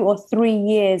 2 or 3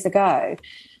 years ago,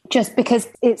 just because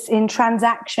it's in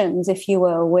transactions, if you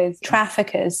will, with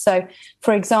traffickers. So,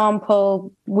 for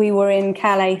example, we were in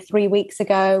Calais 3 weeks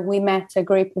ago. We met a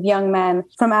group of young men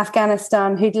from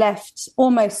Afghanistan who'd left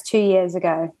almost 2 years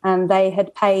ago, and they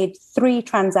had paid 3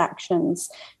 transactions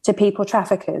to people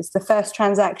traffickers. The first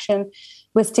transaction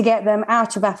was to get them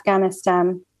out of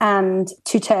Afghanistan and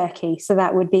to Turkey. So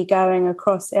that would be going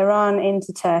across Iran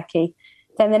into Turkey.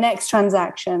 Then the next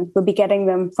transaction would be getting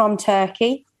them from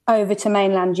Turkey over to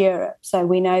mainland Europe. So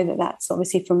we know that that's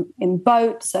obviously from in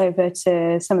boats over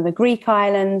to some of the Greek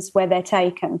islands where they're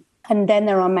taken. And then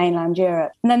they're on mainland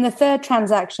Europe. And then the third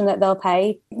transaction that they'll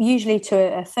pay, usually to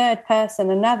a third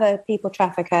person, another people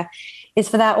trafficker, is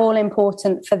for that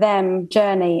all-important for them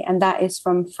journey, and that is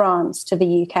from France to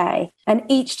the UK. And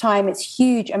each time it's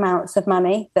huge amounts of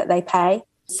money that they pay.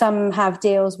 Some have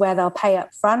deals where they'll pay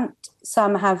up front.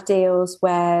 Some have deals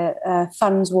where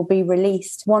funds will be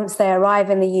released once they arrive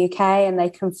in the UK and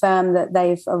they confirm that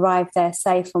they've arrived there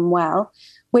safe and well,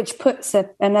 which puts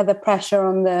another pressure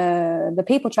on the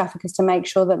people traffickers to make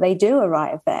sure that they do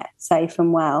arrive there safe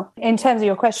and well. In terms of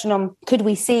your question on could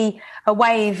we see a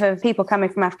wave of people coming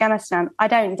from Afghanistan, I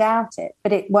don't doubt it,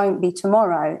 but it won't be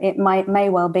tomorrow. It may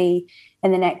well be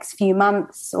in the next few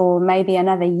months or maybe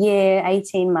another year,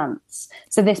 18 months.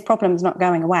 So this problem's not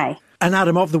going away. And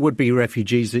Adam, of the would-be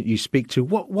refugees that you speak to,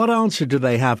 what answer do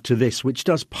they have to this, which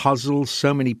does puzzle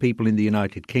so many people in the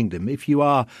United Kingdom? If you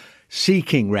are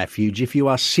seeking refuge, if you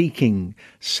are seeking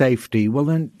safety, well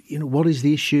then, what is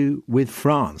the issue with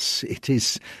France? It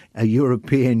is a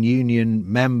European Union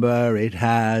member. It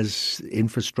has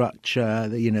infrastructure.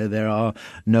 There are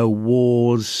no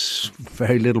wars,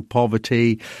 very little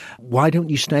poverty. Why don't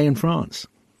you stay in France?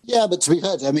 Yeah, but to be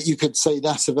fair, you could say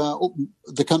that about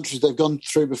the countries they've gone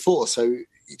through before. So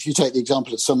if you take the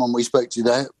example of someone we spoke to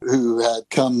there who had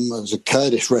come as a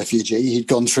Kurdish refugee, he'd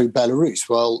gone through Belarus.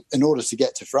 Well, in order to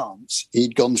get to France,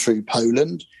 he'd gone through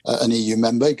Poland, an EU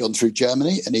member, he'd gone through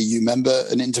Germany, an EU member,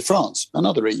 and into France,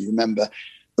 another EU member.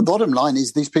 The bottom line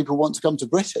is these people want to come to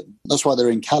Britain. That's why they're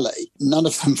in Calais. None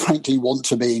of them, frankly, want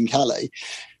to be in Calais.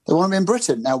 They want to be in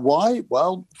Britain. Now, why?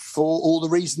 Well, for all the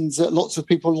reasons that lots of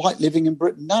people like living in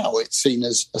Britain now. It's seen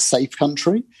as a safe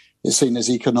country. It's seen as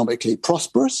economically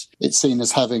prosperous. It's seen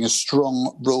as having a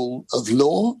strong rule of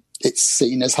law. It's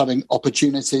seen as having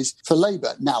opportunities for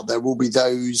labour. Now, there will be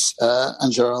those,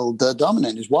 and Gérald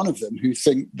Darmanin is one of them, who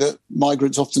think that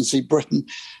migrants often see Britain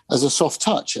as a soft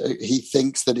touch. He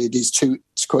thinks that it is too,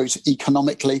 quote,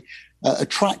 economically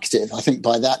attractive. I think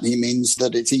by that he means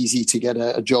that it's easy to get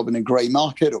a job in a grey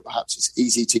market, or perhaps it's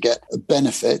easy to get a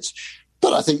benefit.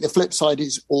 But I think the flip side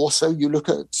is also you look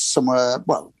at somewhere,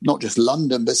 well, not just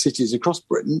London, but cities across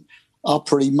Britain are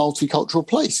pretty multicultural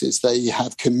places. They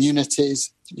have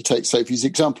communities. You take Sophie's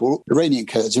example, Iranian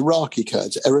Kurds, Iraqi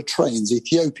Kurds, Eritreans,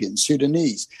 Ethiopians,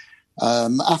 Sudanese,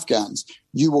 Afghans.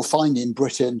 You will find in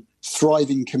Britain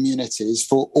thriving communities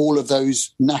for all of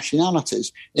those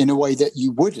nationalities in a way that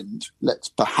you wouldn't,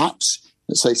 let's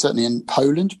say certainly in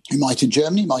Poland, you might in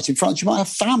Germany, you might in France, you might have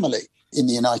family in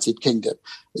the United Kingdom.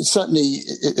 Certainly,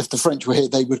 if the French were here,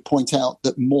 they would point out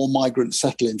that more migrants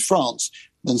settle in France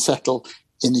than settle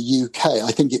in the UK.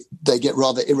 I think they get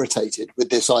rather irritated with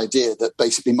this idea that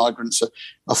basically migrants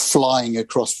are flying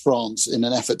across France in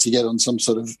an effort to get on some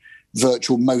sort of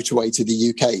virtual motorway to the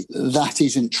UK. That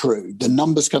isn't true. The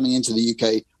numbers coming into the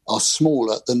UK are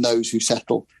smaller than those who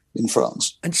settle in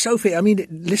France. And Sophie,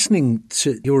 listening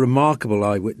to your remarkable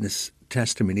eyewitness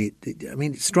testimony,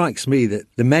 it strikes me that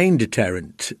the main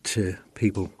deterrent to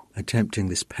people attempting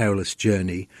this perilous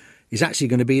journey is actually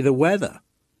going to be the weather.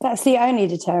 That's the only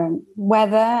deterrent.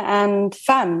 Weather and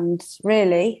funds,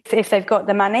 really. If they've got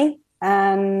the money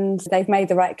and they've made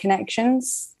the right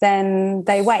connections, then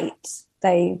they wait.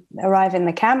 They arrive in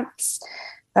the camps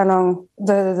along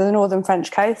the northern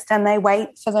French coast and they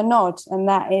wait for the nod. And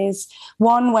that is,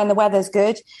 one, when the weather's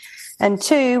good, and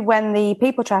two, when the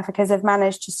people traffickers have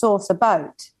managed to source a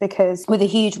boat, because with a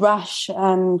huge rush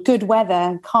and good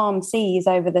weather, calm seas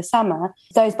over the summer,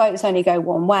 those boats only go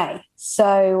one way.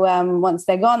 So once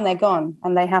they're gone,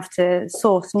 and they have to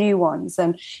source new ones.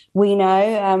 And we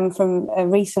know from a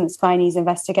recent Sky News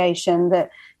investigation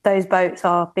that those boats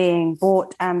are being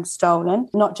bought and stolen,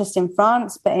 not just in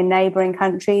France, but in neighbouring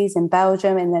countries, in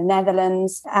Belgium, in the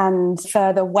Netherlands, and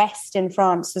further west in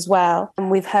France as well. And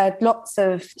we've heard lots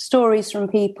of stories from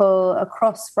people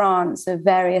across France of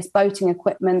various boating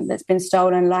equipment that's been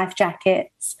stolen, life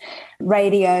jackets,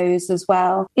 radios as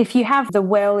well. If you have the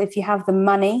will, if you have the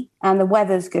money and the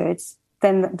weather's good,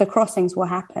 then the crossings will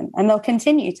happen, and they'll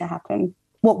continue to happen.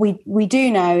 What we do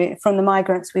know from the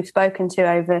migrants we've spoken to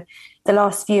over the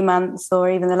last few months or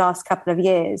even the last couple of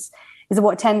years is that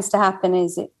what tends to happen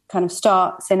is it kind of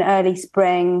starts in early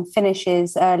spring,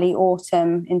 finishes early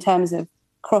autumn in terms of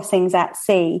crossings at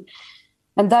sea.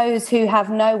 And those who have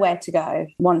nowhere to go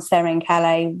once they're in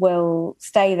Calais will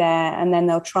stay there, and then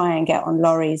they'll try and get on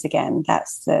lorries again.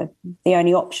 That's the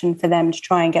only option for them to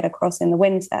try and get across in the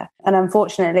winter. And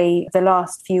unfortunately, the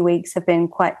last few weeks have been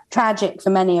quite tragic for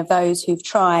many of those who've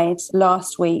tried.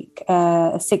 Last week,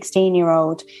 a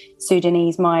 16-year-old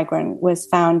Sudanese migrant was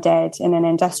found dead in an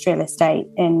industrial estate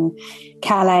in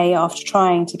Calais after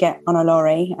trying to get on a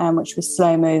lorry, which was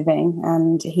slow-moving,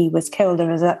 and he was killed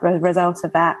as a result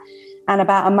of that. And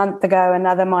about a month ago,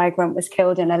 another migrant was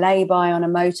killed in a lay-by on a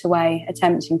motorway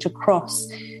attempting to cross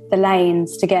the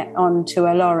lanes to get onto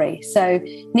a lorry. So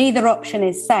neither option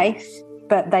is safe,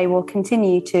 but they will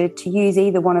continue to use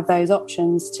either one of those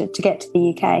options to get to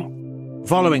the UK.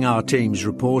 Following our team's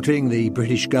reporting, the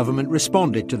British government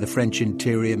responded to the French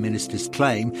Interior Minister's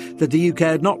claim that the UK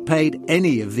had not paid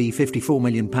any of the £54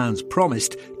 million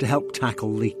promised to help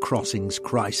tackle the crossings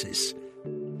crisis.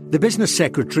 The Business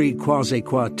Secretary, Kwasi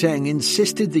Kwarteng,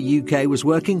 insisted the UK was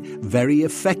working very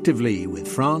effectively with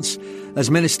France, as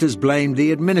ministers blamed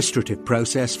the administrative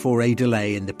process for a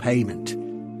delay in the payment.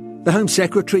 The Home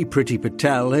Secretary, Priti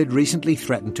Patel, had recently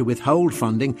threatened to withhold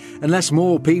funding unless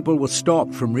more people were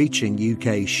stopped from reaching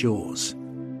UK shores.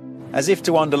 As if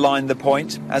to underline the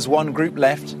point, as one group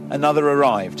left, another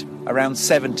arrived, around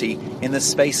 70 in the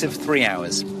space of 3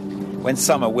 hours. When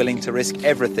some are willing to risk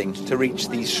everything to reach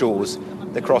these shores,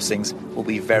 the crossings will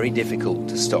be very difficult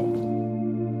to stop.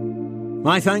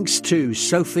 My thanks to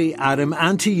Sophie, Adam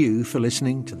and to you for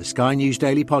listening to the Sky News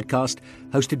Daily podcast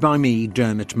hosted by me,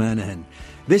 Dermot Murnaghan.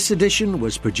 This edition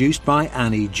was produced by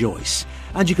Annie Joyce,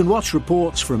 and you can watch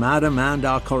reports from Adam and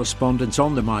our correspondents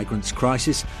on the migrants'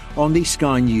 crisis on the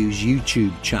Sky News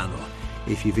YouTube channel.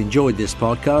 If you've enjoyed this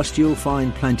podcast, you'll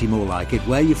find plenty more like it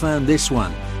where you found this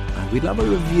one, and we'd love a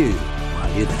review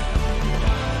while you're there.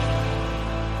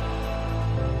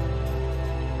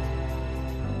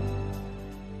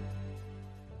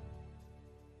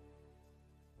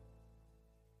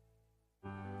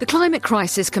 The climate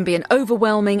crisis can be an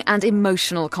overwhelming and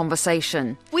emotional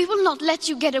conversation. We will not let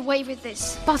you get away with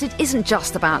this. But it isn't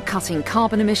just about cutting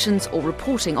carbon emissions or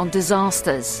reporting on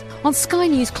disasters. On Sky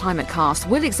News Climatecast,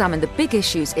 we'll examine the big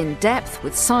issues in depth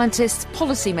with scientists,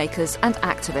 policymakers and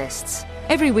activists.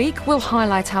 Every week, we'll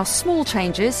highlight how small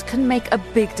changes can make a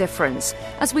big difference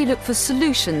as we look for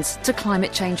solutions to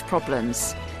climate change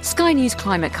problems. Sky News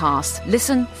Climatecast.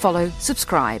 Listen, follow,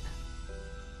 subscribe.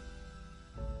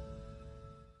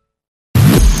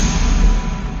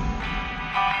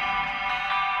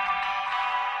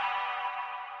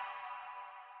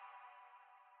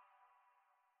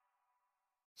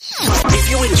 If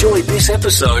you enjoyed this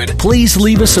episode, please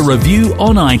leave us a review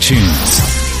on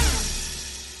iTunes.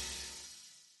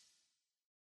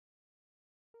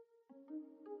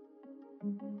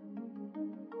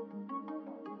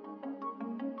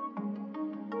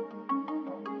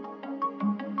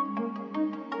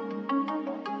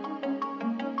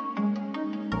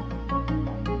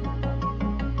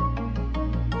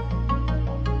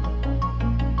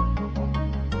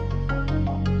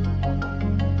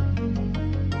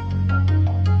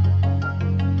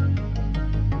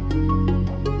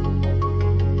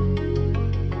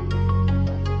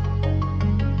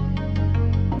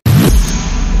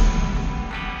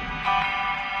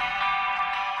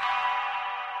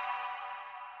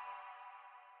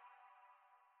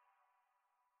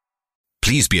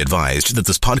 Please be advised that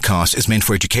this podcast is meant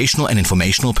for educational and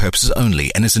informational purposes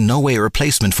only and is in no way a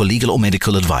replacement for legal or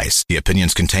medical advice. The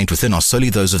opinions contained within are solely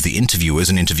those of the interviewers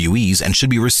and interviewees and should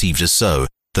be received as so.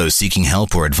 Those seeking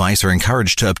help or advice are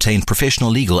encouraged to obtain professional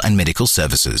legal and medical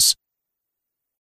services.